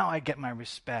that, now I get my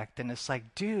respect. And it's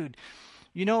like, dude,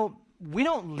 we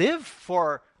don't live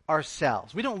for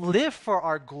ourselves. We don't live for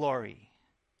our glory.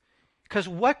 Because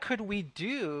what could we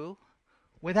do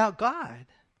without God?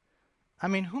 I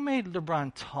mean, who made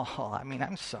LeBron tall? I mean,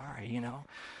 I'm sorry,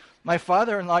 My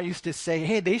father-in-law used to say,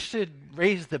 hey, they should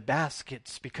raise the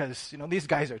baskets because, these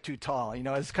guys are too tall.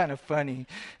 It's kind of funny.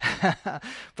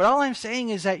 But all I'm saying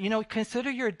is that,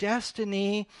 consider your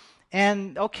destiny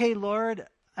and, okay, Lord,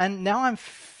 and now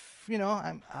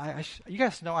you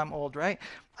guys know I'm old, right?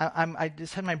 I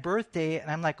just had my birthday and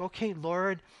I'm like, okay,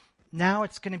 Lord, now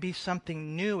it's going to be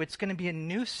something new. It's going to be a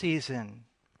new season.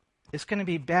 It's going to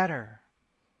be better.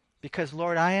 Because,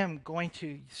 Lord, I am going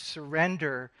to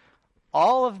surrender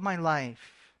all of my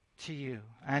life to you.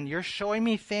 And you're showing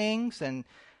me things, and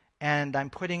I'm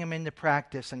putting them into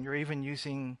practice. And you're even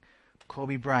using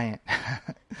Kobe Bryant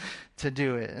to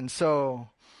do it. And so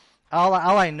all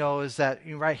I know is that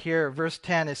right here, verse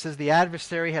 10, it says, the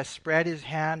adversary has spread his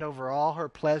hand over all her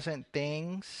pleasant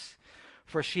things.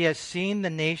 For she has seen the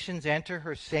nations enter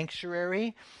her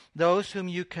sanctuary, those whom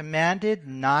you commanded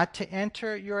not to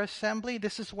enter your assembly.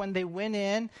 This is when they went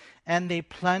in and they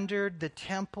plundered the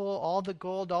temple, all the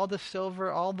gold, all the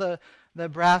silver, all the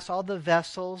brass, all the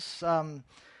vessels.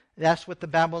 That's what the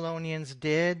Babylonians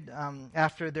did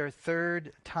after their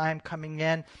third time coming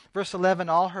in. Verse 11,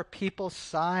 all her people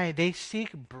sigh. They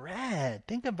seek bread.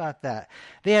 Think about that.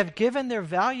 They have given their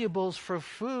valuables for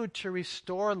food to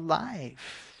restore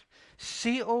life.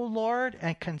 See, O Lord,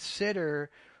 and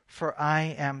consider, for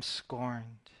I am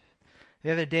scorned.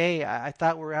 The other day, I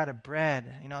thought we were out of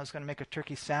bread. I was going to make a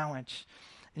turkey sandwich.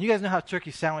 And you guys know how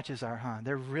turkey sandwiches are, huh?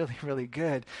 They're really, really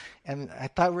good. And I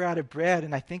thought we were out of bread,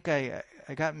 and I think I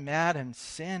got mad and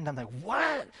sinned. I'm like,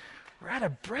 what? We're out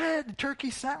of bread, turkey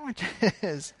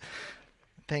sandwiches.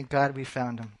 Thank God we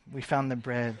found them. We found the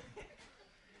bread.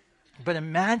 But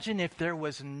imagine if there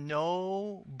was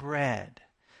no bread.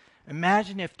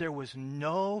 Imagine if there was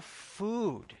no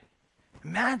food.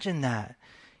 Imagine that.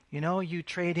 You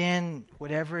trade in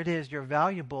whatever it is, your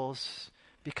valuables,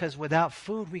 because without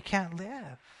food we can't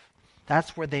live.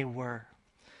 That's where they were.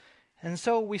 And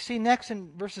so we see next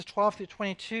in verses 12 through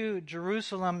 22,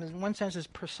 Jerusalem in one sense is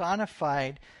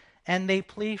personified, and they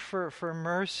plead for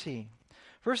mercy.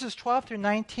 Verses 12 through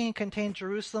 19 contain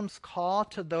Jerusalem's call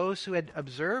to those who had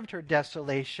observed her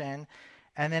desolation.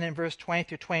 And then in verse 20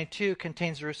 through 22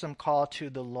 contains Jerusalem's call to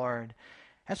the Lord.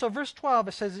 And so verse 12,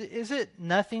 it says, is it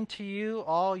nothing to you,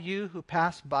 all you who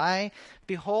pass by?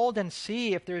 Behold and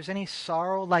see if there is any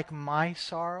sorrow like my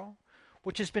sorrow,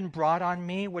 which has been brought on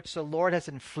me, which the Lord has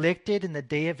inflicted in the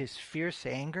day of his fierce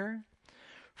anger.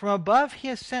 From above he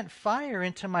has sent fire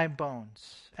into my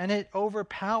bones, and it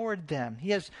overpowered them.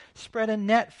 He has spread a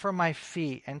net for my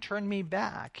feet and turned me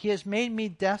back. He has made me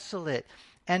desolate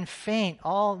and faint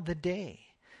all the day.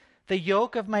 The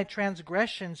yoke of my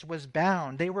transgressions was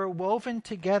bound. They were woven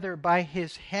together by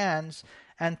his hands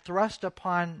and thrust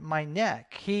upon my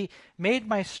neck. He made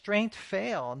my strength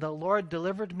fail. The Lord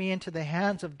delivered me into the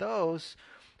hands of those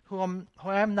who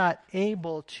I am not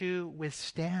able to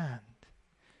withstand.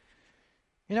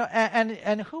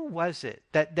 And who was it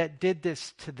that did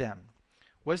this to them?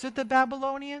 Was it the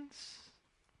Babylonians?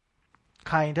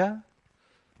 Kinda.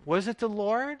 Was it the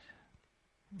Lord?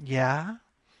 Yeah.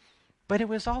 But it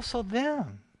was also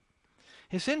them.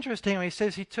 It's interesting when he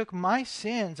says he took my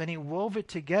sins and he wove it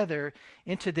together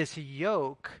into this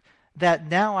yoke that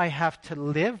now I have to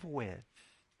live with.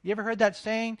 You ever heard that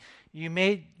saying? You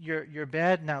made your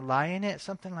bed, now lie in it,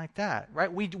 something like that,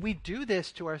 right? We do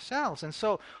this to ourselves. And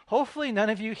so hopefully none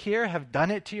of you here have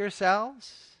done it to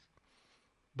yourselves.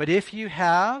 But if you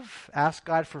have, ask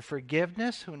God for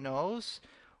forgiveness. Who knows?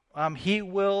 He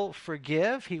will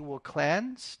forgive. He will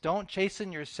cleanse. Don't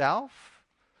chasten yourself.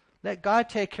 Let God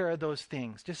take care of those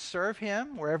things. Just serve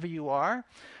Him wherever you are.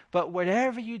 But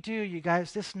whatever you do, you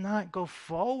guys, just not go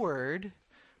forward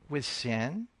with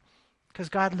sin. Because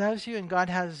God loves you and God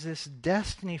has this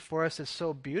destiny for us that's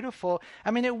so beautiful.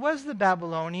 I mean, it was the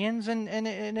Babylonians and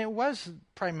it was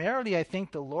primarily, I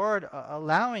think, the Lord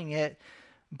allowing it.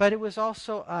 But it was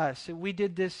also us. We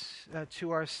did this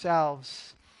to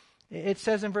ourselves. It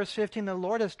says in verse 15, the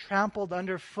Lord has trampled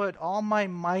underfoot all my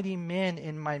mighty men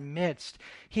in my midst.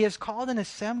 He has called an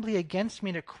assembly against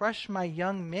me to crush my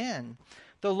young men.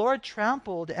 The Lord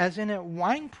trampled as in a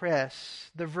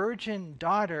winepress the virgin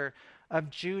daughter of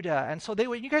Judah. And so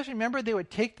you guys remember, they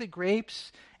would take the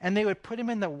grapes and they would put them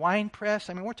in the wine press.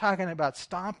 I mean, we're talking about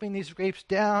stomping these grapes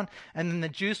down and then the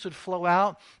juice would flow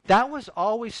out. That was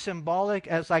always symbolic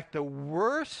as like the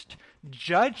worst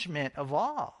judgment of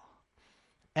all.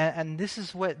 And this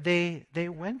is what they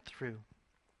went through.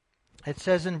 It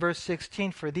says in verse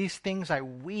 16, for these things I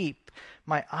weep.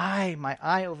 My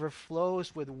eye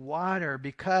overflows with water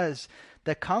because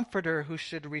the Comforter who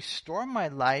should restore my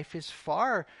life is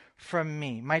far from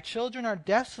me. My children are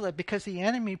desolate because the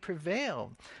enemy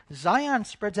prevailed. Zion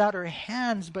spreads out her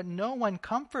hands, but no one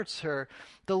comforts her.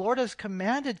 The Lord has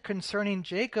commanded concerning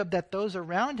Jacob that those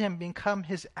around him become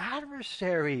his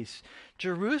adversaries.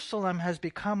 Jerusalem has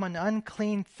become an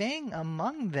unclean thing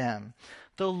among them.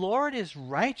 The Lord is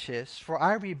righteous, for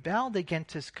I rebelled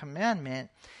against his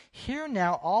commandment. Hear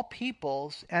now, all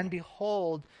peoples, and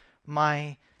behold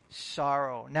my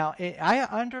sorrow. Now, I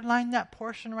underlined that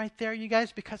portion right there, you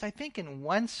guys, because I think in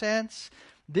one sense,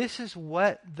 this is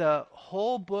what the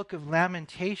whole book of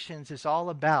Lamentations is all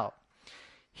about.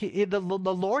 The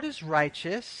Lord is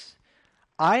righteous.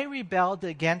 I rebelled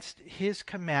against his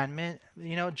commandment.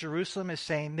 You know, Jerusalem is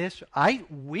saying this.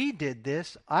 We did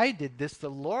this. I did this. The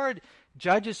Lord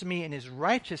judges me in his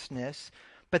righteousness.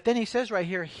 But then he says right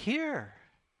here,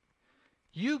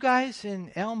 you guys in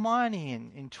El Monte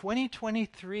in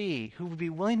 2023 who would be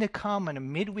willing to come on a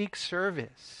midweek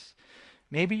service,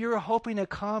 maybe you're hoping to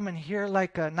come and hear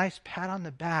like a nice pat on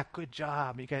the back. Good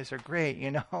job. You guys are great,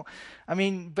 you know. I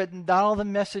mean, but not all the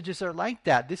messages are like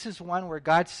that. This is one where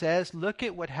God says, look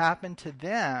at what happened to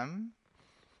them.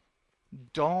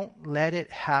 Don't let it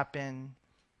happen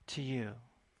to you.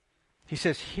 He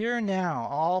says, hear now,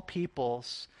 all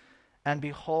peoples, and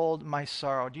behold my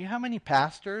sorrow. Do you know how many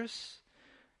pastors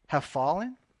have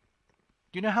fallen?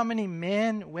 Do you know how many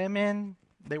men, women,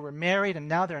 they were married and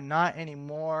now they're not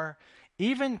anymore?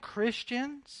 Even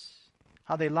Christians,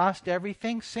 how they lost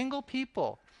everything. Single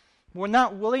people were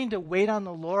not willing to wait on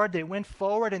the Lord. They went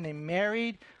forward and they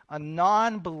married a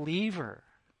non-believer.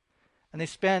 And they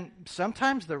spent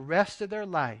sometimes the rest of their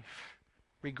life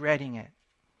regretting it.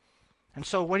 And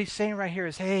so what he's saying right here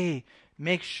is, hey,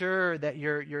 make sure that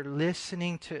you're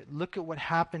listening to, look at what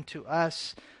happened to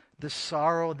us, the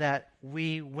sorrow that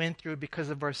we went through because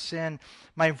of our sin.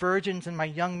 My virgins and my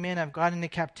young men have gone into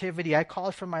captivity. I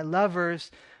called for my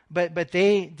lovers, but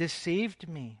they deceived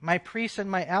me. My priests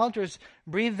and my elders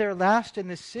breathed their last in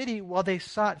the city while they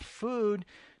sought food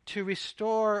to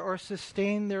restore or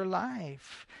sustain their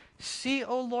life. See,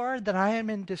 O Lord, that I am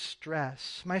in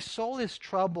distress. My soul is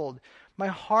troubled. My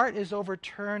heart is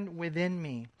overturned within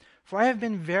me, for I have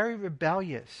been very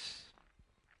rebellious.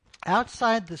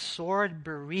 Outside the sword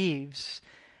bereaves.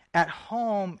 At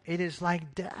home it is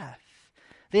like death.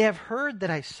 They have heard that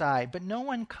I sigh, but no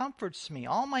one comforts me.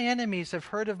 All my enemies have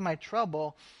heard of my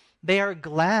trouble. They are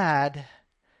glad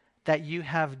that you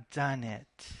have done it.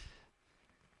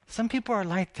 Some people are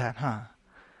like that, huh?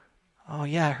 Oh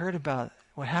yeah, I heard about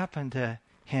what happened to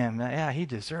him. Yeah, he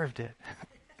deserved it.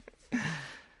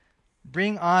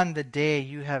 Bring on the day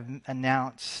you have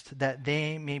announced, that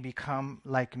they may become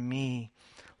like me.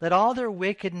 Let all their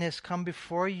wickedness come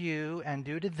before you, and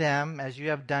do to them as you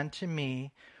have done to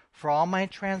me. For all my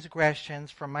transgressions,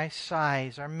 for my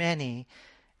sighs are many,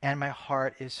 and my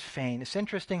heart is faint. It's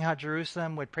interesting how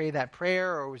Jerusalem would pray that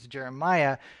prayer, or it was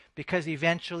Jeremiah, because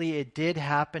eventually it did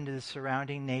happen to the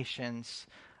surrounding nations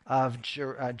of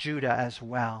Judah as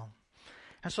well.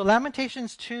 And so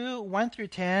Lamentations 2, 1 through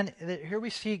 10, here we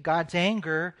see God's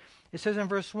anger. It says in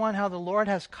verse 1 how the Lord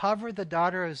has covered the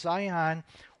daughter of Zion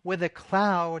with a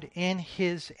cloud in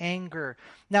his anger.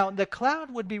 Now, the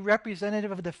cloud would be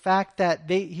representative of the fact that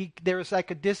there was like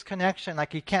a disconnection,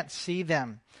 like he can't see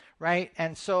them, right?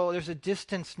 And so there's a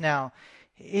distance now.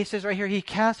 He says right here, he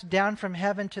cast down from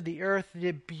heaven to the earth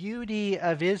the beauty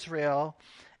of Israel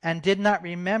and did not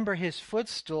remember his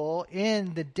footstool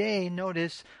in the day,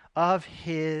 notice, of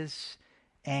his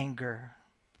anger.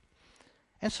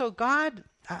 And so God,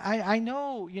 I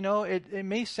know, it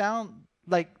may sound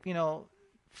like,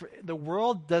 the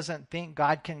world doesn't think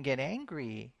God can get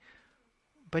angry,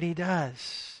 but he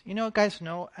does. Guys,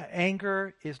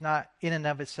 anger is not in and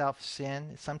of itself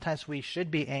sin. Sometimes we should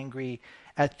be angry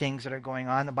at things that are going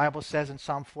on. The Bible says in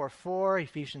Psalm 4:4,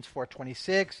 Ephesians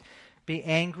 4:26, be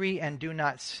angry and do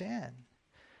not sin.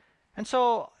 And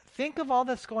so think of all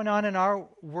that's going on in our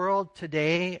world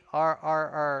today,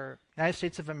 our United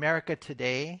States of America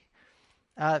today.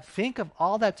 Think of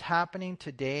all that's happening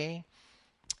today,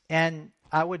 and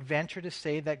I would venture to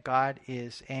say that God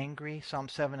is angry. Psalm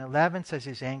 7:11 says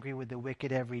he's angry with the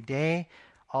wicked every day.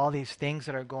 All these things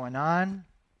that are going on.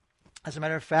 As a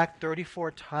matter of fact,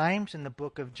 34 times in the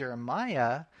book of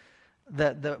Jeremiah,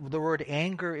 the word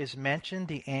anger is mentioned,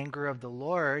 the anger of the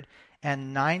Lord,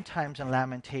 and 9 times in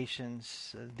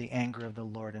Lamentations, the anger of the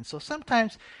Lord. And so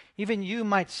sometimes even you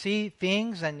might see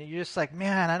things and you're just like,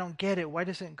 man, I don't get it. Why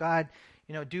doesn't God,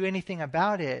 do anything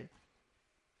about it?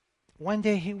 One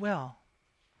day he will.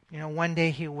 One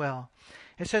day he will.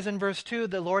 It says in verse 2,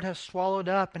 the Lord has swallowed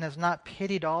up and has not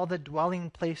pitied all the dwelling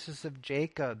places of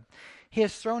Jacob. He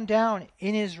has thrown down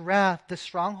in his wrath the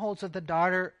strongholds of the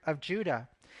daughter of Judah.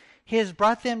 He has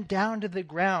brought them down to the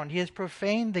ground. He has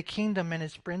profaned the kingdom and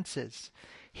its princes.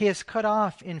 He has cut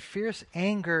off in fierce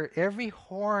anger every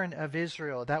horn of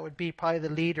Israel. That would be probably the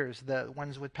leaders, the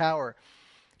ones with power.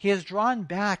 He has drawn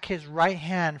back his right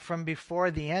hand from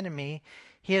before the enemy.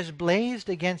 He has blazed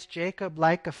against Jacob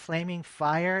like a flaming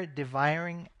fire,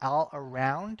 devouring all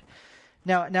around.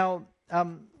 Now,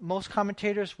 most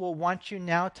commentators will want you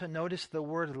now to notice the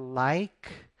word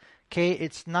like. Okay,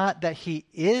 it's not that he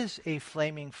is a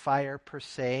flaming fire per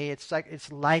se.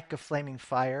 It's like a flaming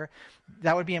fire.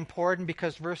 That would be important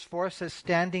because verse 4 says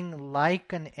standing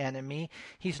like an enemy.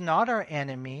 He's not our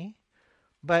enemy,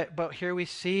 but here we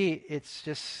see it's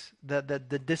just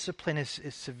the discipline is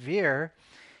severe.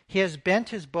 He has bent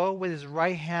his bow with his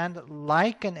right hand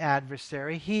like an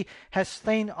adversary. He has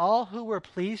slain all who were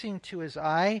pleasing to his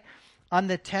eye. On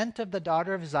the tent of the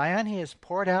daughter of Zion, he has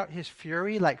poured out his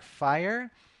fury like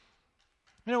fire.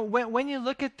 When you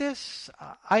look at this,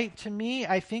 I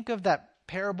think of that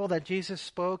parable that Jesus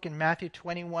spoke in Matthew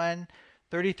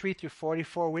 21:33 through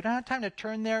 44. We don't have time to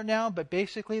turn there now, but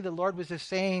basically the Lord was just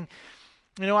saying,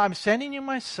 I'm sending you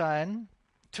my son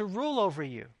to rule over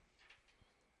you.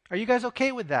 Are you guys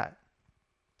okay with that?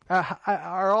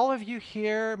 Are all of you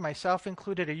here, myself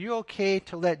included, are you okay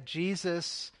to let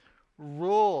Jesus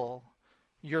rule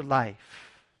your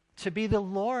life, to be the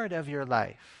Lord of your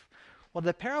life? Well,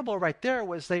 the parable right there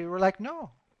was they were like,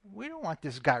 no, we don't want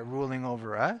this guy ruling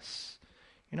over us.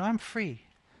 I'm free.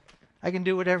 I can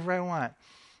do whatever I want.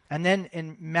 And then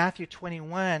in Matthew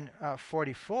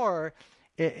 21:44,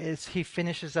 he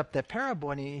finishes up the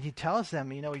parable and he tells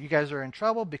them, you guys are in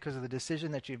trouble because of the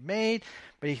decision that you've made.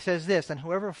 But he says this, and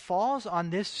whoever falls on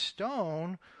this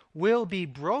stone will be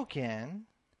broken,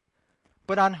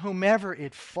 but on whomever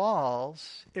it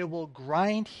falls, it will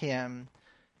grind him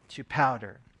to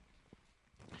powder.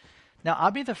 Now,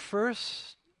 I'll be the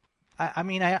first.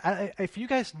 If you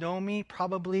guys know me,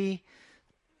 probably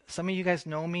some of you guys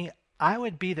know me, I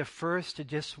would be the first to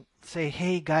just say,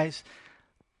 hey, guys,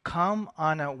 come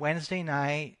on a Wednesday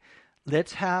night.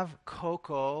 Let's have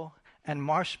cocoa and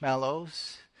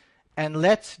marshmallows, and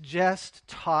let's just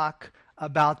talk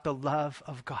about the love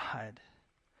of God.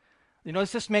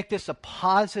 Let's just make this a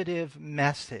positive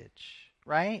message,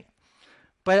 right?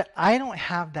 But I don't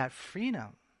have that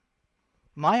freedom.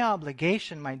 My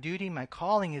obligation, my duty, my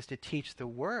calling is to teach the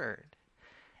word.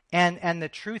 And the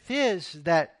truth is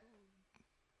that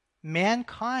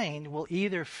mankind will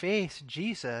either face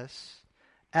Jesus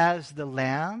as the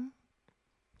lamb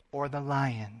or the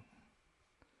lion.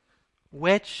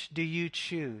 Which do you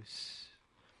choose?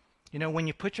 When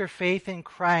you put your faith in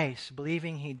Christ,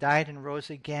 believing he died and rose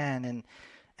again,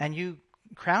 and you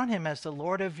crown him as the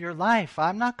Lord of your life,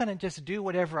 I'm not going to just do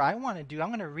whatever I want to do. I'm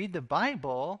going to read the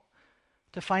Bible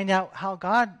to find out how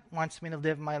God wants me to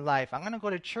live my life. I'm going to go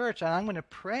to church and I'm going to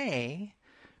pray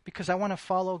because I want to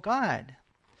follow God.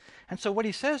 And so what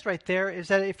he says right there is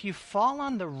that if you fall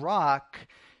on the rock,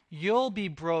 you'll be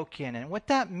broken. And what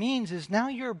that means is now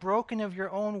you're broken of your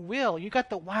own will. You got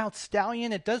the wild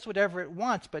stallion, it does whatever it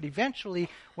wants, but eventually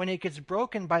when it gets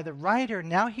broken by the rider,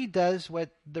 now he does what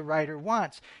the rider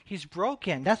wants. He's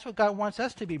broken. That's what God wants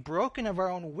us to be, broken of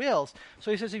our own wills.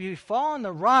 So he says if you fall on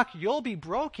the rock, you'll be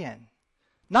broken.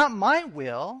 Not my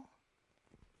will,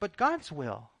 but God's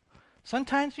will.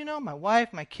 Sometimes, my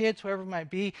wife, my kids, whoever it might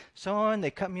be, someone,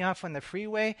 they cut me off on the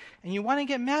freeway, and you want to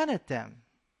get mad at them.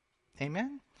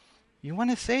 Amen? You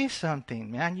want to say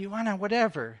something, man. You want to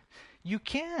whatever. You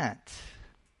can't.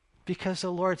 because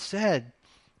the Lord said,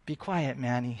 be quiet,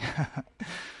 Manny.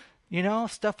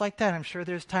 Stuff like that. I'm sure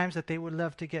there's times that they would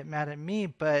love to get mad at me,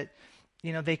 but,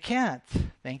 they can't.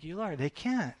 Thank you, Lord. They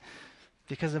can't.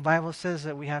 Because the Bible says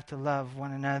that we have to love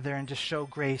one another and just show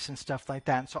grace and stuff like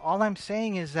that. And so all I'm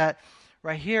saying is that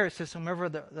right here it says, whomever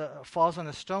the falls on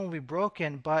the stone will be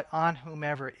broken, but on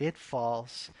whomever it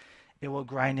falls, it will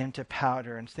grind him to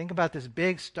powder. And think about this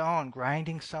big stone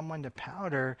grinding someone to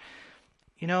powder.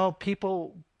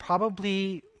 People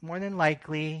probably, more than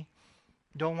likely,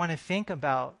 don't want to think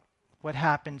about what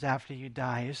happens after you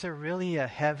die. Is there really a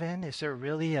heaven? Is there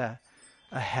really a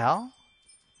hell?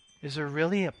 Is there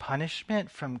really a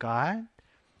punishment from God?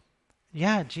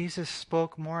 Yeah, Jesus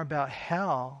spoke more about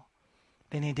hell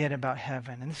than he did about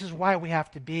heaven. And this is why we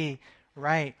have to be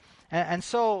right. And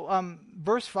so,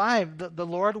 verse 5, the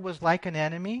Lord was like an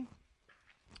enemy.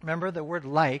 Remember the word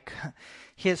like.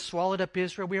 He has swallowed up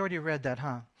Israel. We already read that,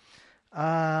 huh?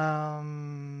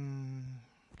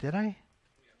 Did I?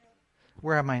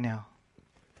 Where am I now?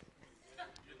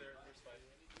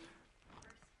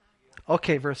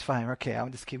 Okay, verse 5. Okay, I'll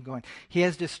just keep going. He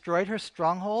has destroyed her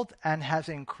stronghold and has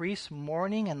increased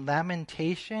mourning and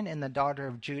lamentation in the daughter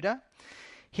of Judah.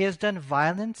 He has done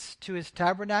violence to his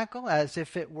tabernacle as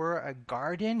if it were a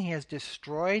garden. He has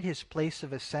destroyed his place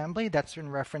of assembly. That's in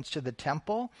reference to the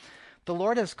temple. The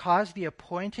Lord has caused the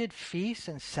appointed feasts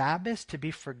and Sabbaths to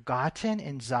be forgotten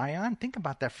in Zion. Think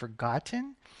about that,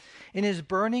 forgotten. In his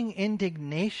burning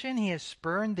indignation, he has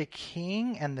spurned the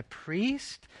king and the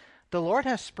priest. The Lord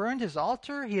has spurned his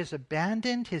altar. He has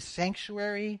abandoned his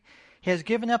sanctuary. He has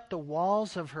given up the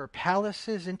walls of her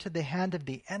palaces into the hand of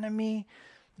the enemy.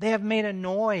 They have made a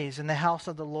noise in the house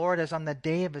of the Lord as on the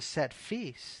day of a set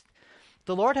feast.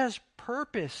 The Lord has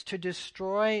purposed to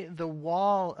destroy the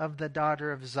wall of the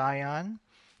daughter of Zion.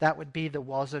 That would be the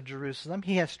walls of Jerusalem.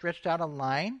 He has stretched out a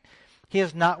line. He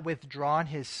has not withdrawn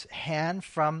his hand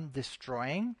from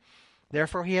destroying.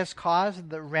 Therefore, he has caused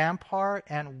the rampart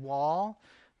and wall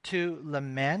to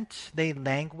lament. They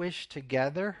languish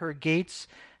together. Her gates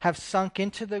have sunk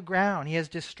into the ground. He has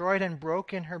destroyed and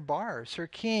broken her bars. Her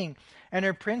king and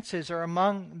her princes are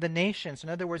among the nations. In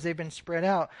other words, they've been spread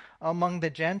out among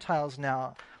the Gentiles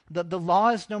now. The law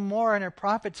is no more, and her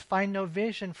prophets find no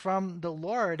vision from the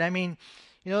Lord. I mean,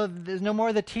 there's no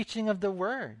more the teaching of the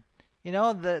word.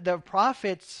 The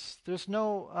prophets, there's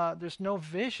no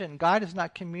vision. God is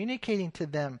not communicating to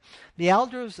them. The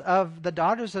elders of the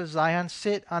daughters of Zion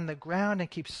sit on the ground and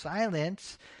keep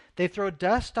silence. They throw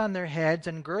dust on their heads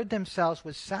and gird themselves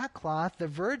with sackcloth. The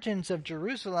virgins of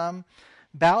Jerusalem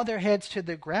bow their heads to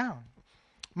the ground.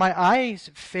 My eyes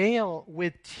fail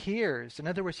with tears. In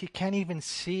other words, he can't even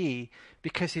see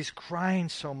because he's crying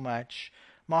so much.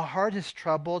 My heart is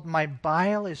troubled. My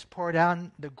bile is poured out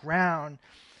on the ground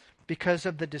because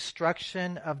of the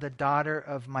destruction of the daughter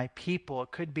of my people.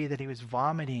 It could be that he was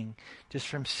vomiting just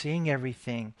from seeing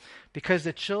everything. Because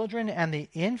the children and the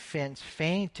infants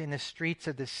faint in the streets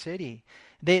of the city.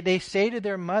 They say to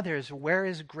their mothers, where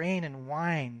is grain and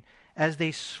wine? As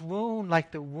they swoon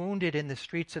like the wounded in the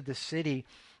streets of the city,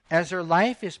 as their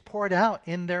life is poured out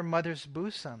in their mother's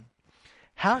bosom.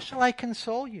 How shall I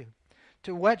console you?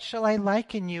 To what shall I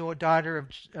liken you, O daughter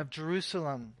of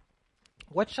Jerusalem?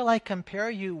 What shall I compare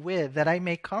you with, that I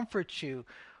may comfort you,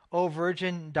 O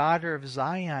virgin daughter of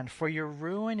Zion? For your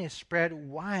ruin is spread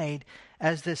wide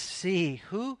as the sea.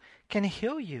 Who can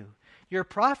heal you? Your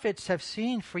prophets have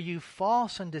seen for you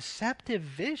false and deceptive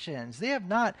visions. They have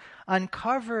not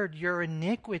uncovered your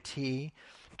iniquity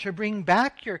to bring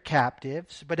back your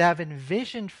captives, but have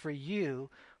envisioned for you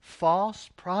false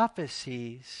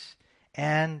prophecies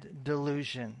and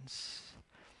delusions.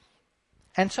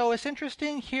 And so it's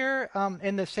interesting here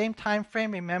in the same time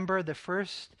frame. Remember the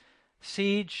first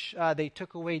siege, they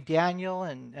took away Daniel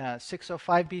in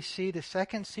 605 BC. The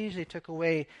second siege, they took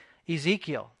away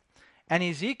Ezekiel. And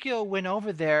Ezekiel went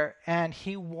over there and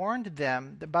he warned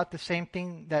them about the same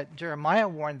thing that Jeremiah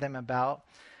warned them about.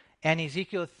 And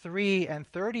Ezekiel 3 and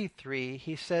 33,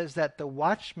 he says that the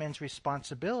watchman's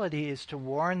responsibility is to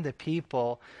warn the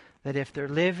people that if they're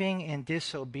living in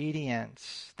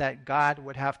disobedience, that God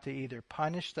would have to either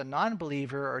punish the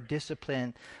non-believer or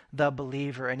discipline the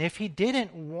believer. And if he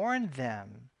didn't warn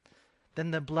them,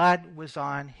 then the blood was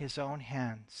on his own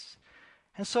hands.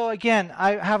 And so again,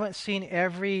 I haven't seen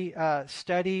every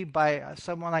study by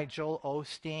someone like Joel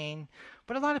Osteen,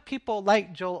 but a lot of people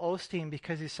like Joel Osteen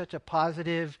because he's such a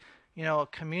positive,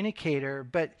 communicator.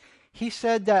 But he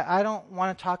said that I don't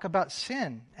want to talk about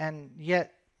sin, and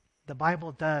yet the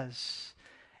Bible does.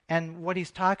 And what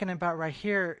he's talking about right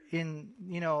here in,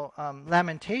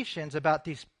 Lamentations about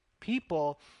these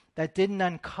people that didn't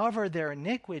uncover their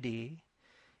iniquity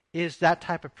is that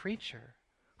type of preacher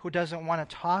who doesn't want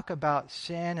to talk about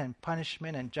sin and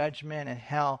punishment and judgment and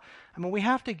hell. I mean, we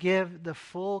have to give the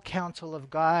full counsel of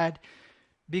God,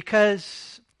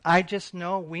 because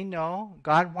we know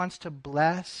God wants to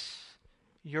bless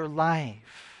your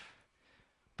life,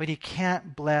 but he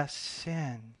can't bless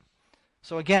sin.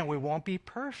 So again, we won't be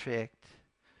perfect,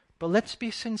 but let's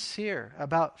be sincere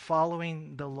about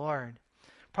following the Lord.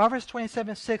 Proverbs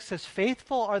 27:6 says,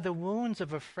 "Faithful are the wounds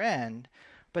of a friend,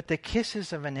 but the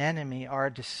kisses of an enemy are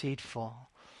deceitful."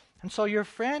 And so your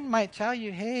friend might tell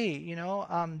you, hey,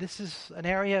 this is an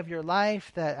area of your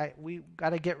life that we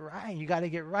got to get right. You got to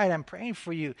get right. I'm praying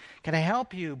for you. Can I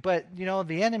help you? But,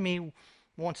 the enemy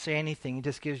won't say anything. He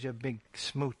just gives you a big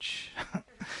smooch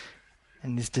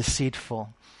and is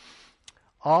deceitful.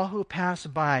 All who pass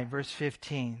by, verse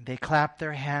 15, they clap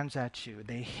their hands at you.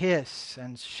 They hiss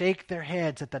and shake their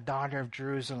heads at the daughter of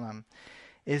Jerusalem.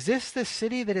 Is this the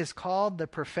city that is called the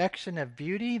perfection of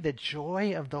beauty, the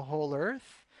joy of the whole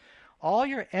earth? All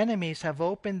your enemies have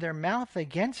opened their mouth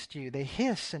against you. They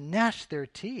hiss and gnash their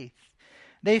teeth.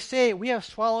 They say, we have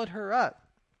swallowed her up.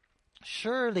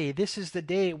 Surely this is the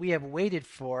day we have waited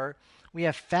for. We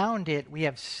have found it. We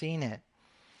have seen it.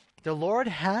 The Lord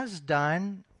has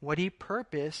done what he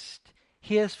purposed.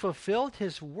 He has fulfilled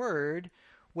his word,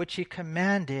 which he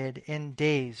commanded in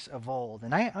days of old.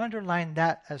 And I underline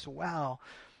that as well.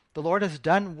 The Lord has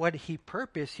done what he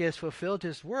purposed. He has fulfilled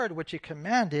his word, which he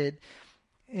commanded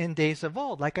in days of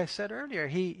old. Like I said earlier,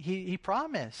 he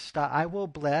promised, I will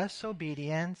bless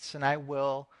obedience and I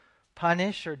will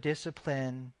punish or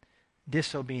discipline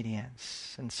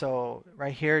disobedience. And so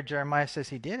right here, Jeremiah says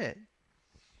he did it,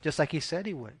 just like he said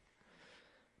he would.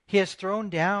 He has thrown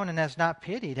down and has not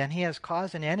pitied, and he has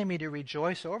caused an enemy to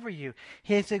rejoice over you.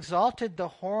 He has exalted the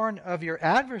horn of your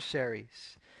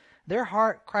adversaries. Their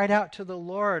heart cried out to the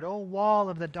Lord, O wall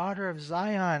of the daughter of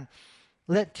Zion,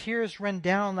 let tears run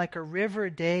down like a river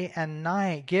day and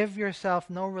night. Give yourself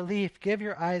no relief. Give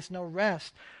your eyes no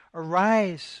rest.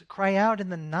 Arise, cry out in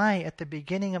the night at the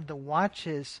beginning of the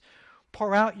watches.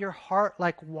 Pour out your heart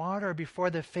like water before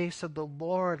the face of the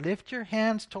Lord. Lift your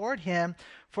hands toward him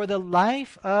for the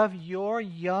life of your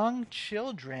young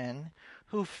children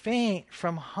who faint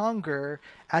from hunger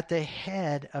at the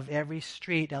head of every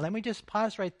street. Now let me just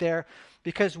pause right there,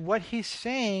 because what he's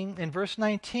saying in verse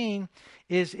 19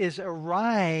 is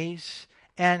arise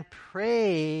and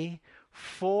pray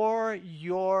for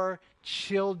your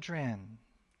children.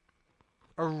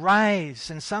 Arise.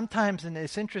 And sometimes, and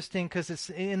it's interesting because it's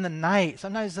in the night.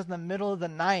 Sometimes it's in the middle of the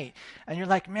night. And you're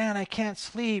like, man, I can't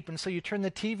sleep. And so you turn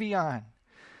the TV on.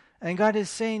 And God is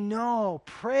saying, no,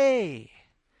 pray.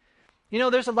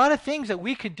 There's a lot of things that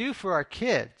we could do for our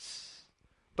kids.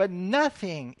 But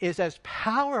nothing is as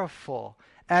powerful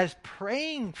as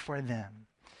praying for them.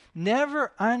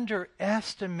 Never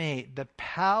underestimate the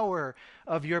power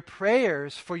of your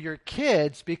prayers for your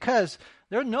kids, because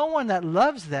there's no one that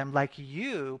loves them like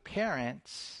you,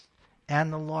 parents,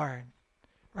 and the Lord,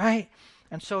 right?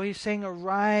 And so he's saying,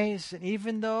 arise, and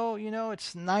even though,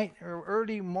 it's night or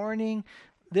early morning,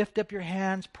 lift up your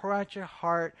hands, pour out your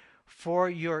heart for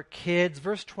your kids.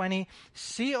 Verse 20,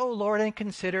 see, O Lord, and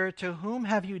consider, to whom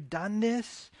have you done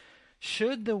this?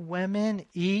 Should the women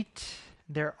eat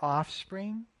their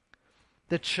offspring,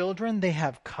 the children they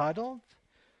have cuddled?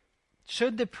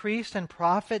 Should the priest and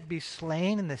prophet be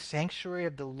slain in the sanctuary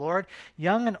of the Lord?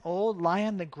 Young and old lie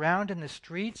on the ground in the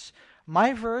streets.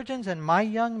 My virgins and my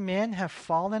young men have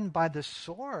fallen by the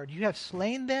sword. You have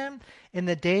slain them in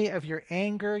the day of your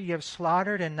anger. You have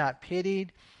slaughtered and not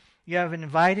pitied. You have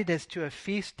invited as to a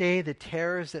feast day the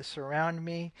terrors that surround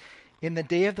me. In the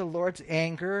day of the Lord's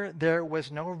anger, there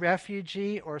was no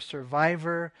refugee or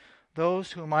survivor.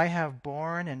 Those whom I have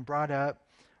borne and brought up,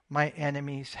 my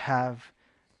enemies have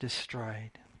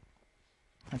destroyed.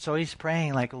 And so he's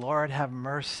praying like, Lord, have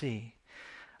mercy.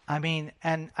 I mean,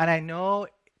 and I know,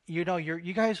 you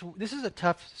guys, this is a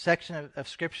tough section of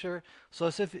Scripture. So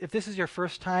if this is your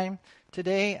first time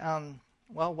today,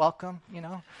 well, welcome,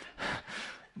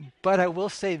 But I will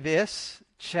say this,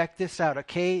 check this out,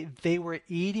 okay? They were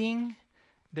eating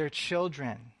their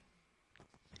children.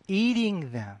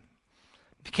 Eating them.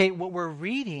 Okay, what we're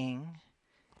reading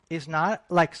is not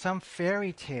like some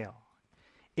fairy tale.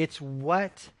 It's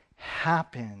what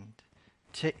happened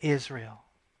to Israel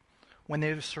when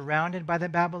they were surrounded by the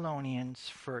Babylonians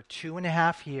for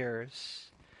 2.5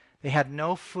 years. They had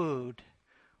no food.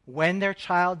 When their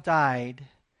child died,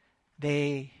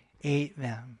 they ate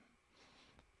them.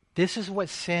 This is what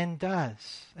sin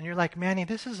does. And you're like, Manny,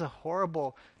 this is a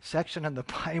horrible section of the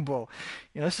Bible.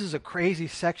 This is a crazy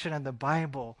section of the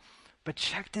Bible. But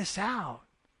check this out.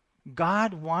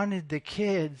 God wanted the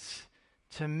kids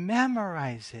to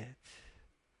memorize it.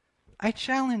 I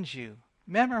challenge you,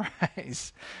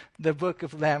 memorize the book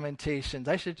of Lamentations.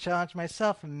 I should challenge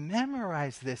myself,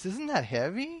 memorize this. Isn't that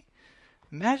heavy?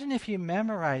 Imagine if you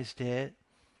memorized it,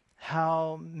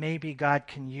 how maybe God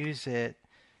can use it,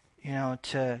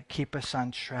 to keep us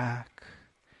on track.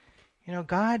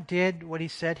 God did what he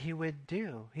said he would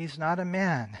do. He's not a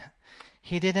man.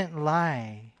 He didn't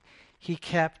lie. He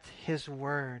kept his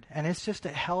word. And it's just a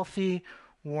healthy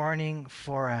warning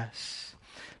for us.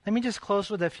 Let me just close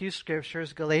with a few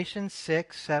scriptures. Galatians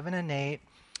 6, 7, and 8.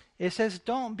 It says,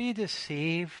 "Don't be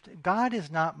deceived. God is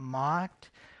not mocked.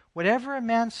 Whatever a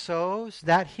man sows,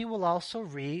 that he will also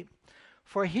reap.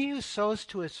 For he who sows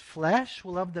to his flesh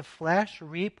will of the flesh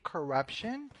reap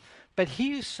corruption. But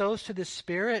he who sows to the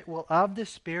Spirit will of the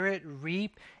Spirit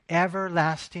reap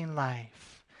everlasting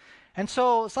life." And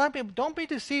so some people, don't be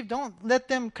deceived. Don't let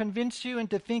them convince you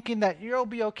into thinking that you'll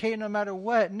be okay no matter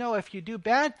what. No, if you do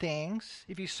bad things,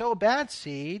 if you sow bad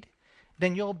seed,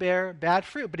 then you'll bear bad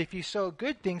fruit. But if you sow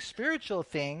good things, spiritual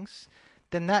things,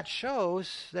 then that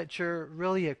shows that you're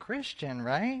really a Christian,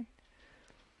 right?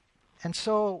 And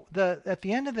so at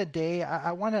the end of the day,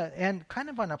 I want to end kind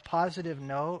of on a positive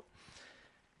note,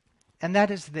 and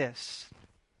that is this.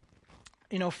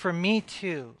 For me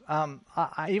too,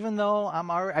 even though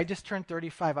I just turned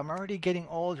 35, I'm already getting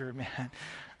older, man.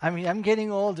 I'm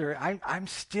getting older. I'm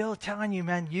still telling you,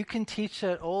 man, you can teach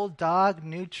an old dog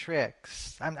new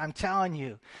tricks. I'm telling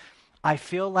you. I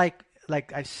feel like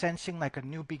I'm sensing like a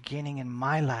new beginning in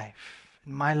my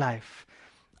life.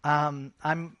 I'm,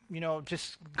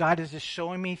 just God is just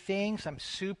showing me things. I'm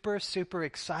super, super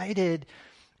excited.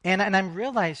 And I'm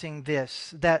realizing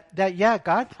this, that yeah,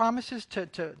 God promises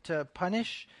to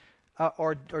punish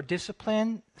or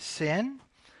discipline sin.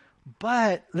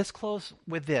 But let's close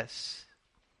with this.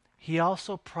 He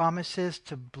also promises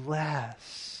to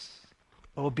bless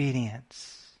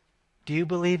obedience. Do you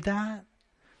believe that?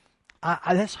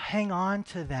 Let's hang on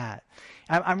to that.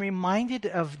 I'm reminded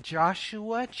of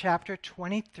Joshua chapter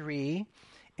 23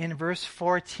 in verse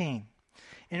 14,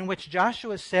 in which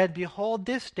Joshua said, "Behold,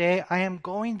 this day I am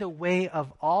going the way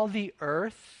of all the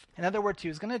earth." In other words, he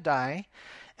was going to die.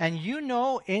 "And you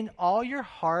know in all your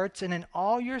hearts and in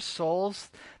all your souls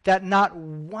that not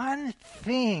one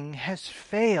thing has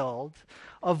failed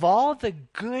of all the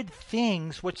good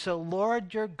things which the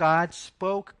Lord your God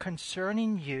spoke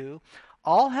concerning you.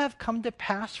 All have come to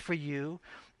pass for you.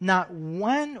 Not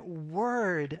one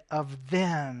word of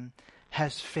them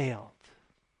has failed."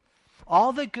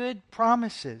 All the good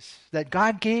promises that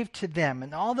God gave to them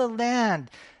and all the land,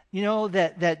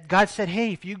 that God said,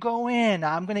 "Hey, if you go in,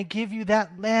 I'm going to give you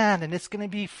that land and it's going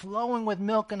to be flowing with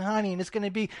milk and honey and it's going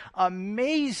to be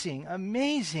amazing,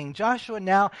 amazing." Joshua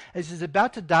now, as he's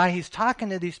about to die, he's talking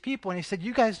to these people and he said,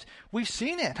 "You guys, we've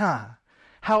seen it, huh?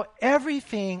 How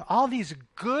everything, all these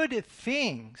good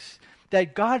things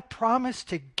that God promised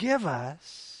to give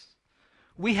us,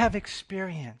 we have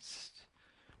experienced,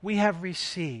 we have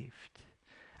received."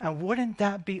 And wouldn't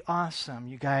that be awesome,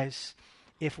 you guys,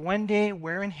 if one day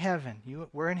we're in heaven.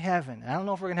 We're in heaven. I don't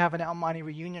know if we're going to have an Almighty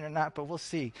reunion or not, but we'll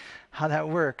see how that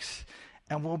works.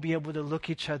 And we'll be able to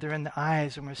look each other in the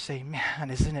eyes and we'll say,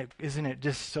 "Man, isn't it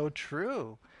just so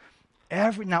true?"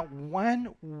 Not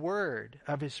one word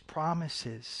of his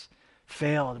promises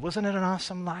failed. Wasn't it an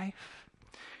awesome life?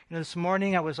 This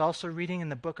morning I was also reading in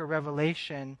the book of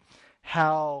Revelation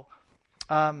how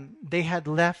they had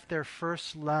left their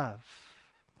first love.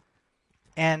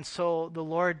 And so the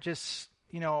Lord just,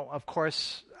 of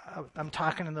course, I'm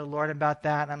talking to the Lord about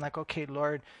that. And I'm like, "Okay,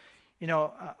 Lord,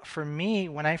 for me,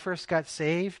 when I first got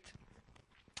saved,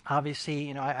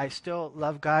 obviously, I still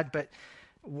love God, but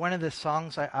one of the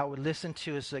songs I would listen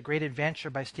to is The Great Adventure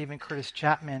by Stephen Curtis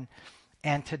Chapman.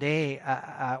 And today,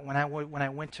 when I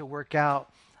went to work out,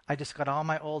 I just got all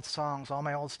my old songs, all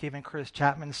my old Stephen Curtis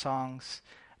Chapman songs,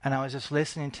 and I was just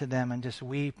listening to them and just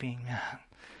weeping, man.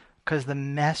 Because the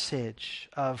message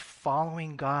of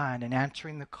following God and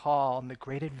answering the call and the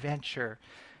great adventure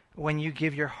when you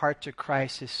give your heart to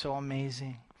Christ is so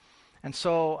amazing. And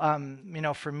so,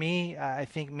 for me, I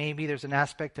think maybe there's an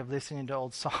aspect of listening to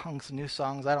old songs, new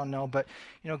songs, I don't know. But,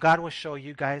 God will show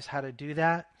you guys how to do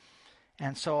that.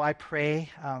 And so I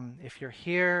pray, if you're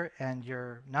here and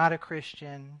you're not a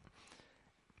Christian,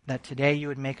 that today you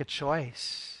would make a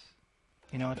choice,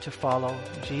 to follow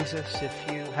Jesus.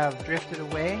 If you have drifted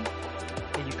away,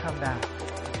 that you come back,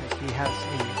 because he has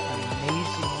an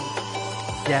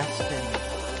amazing destiny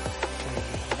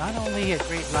for you. Not only a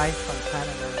great life on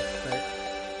planet Earth,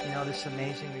 but, this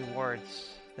amazing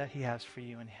rewards that he has for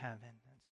you in heaven.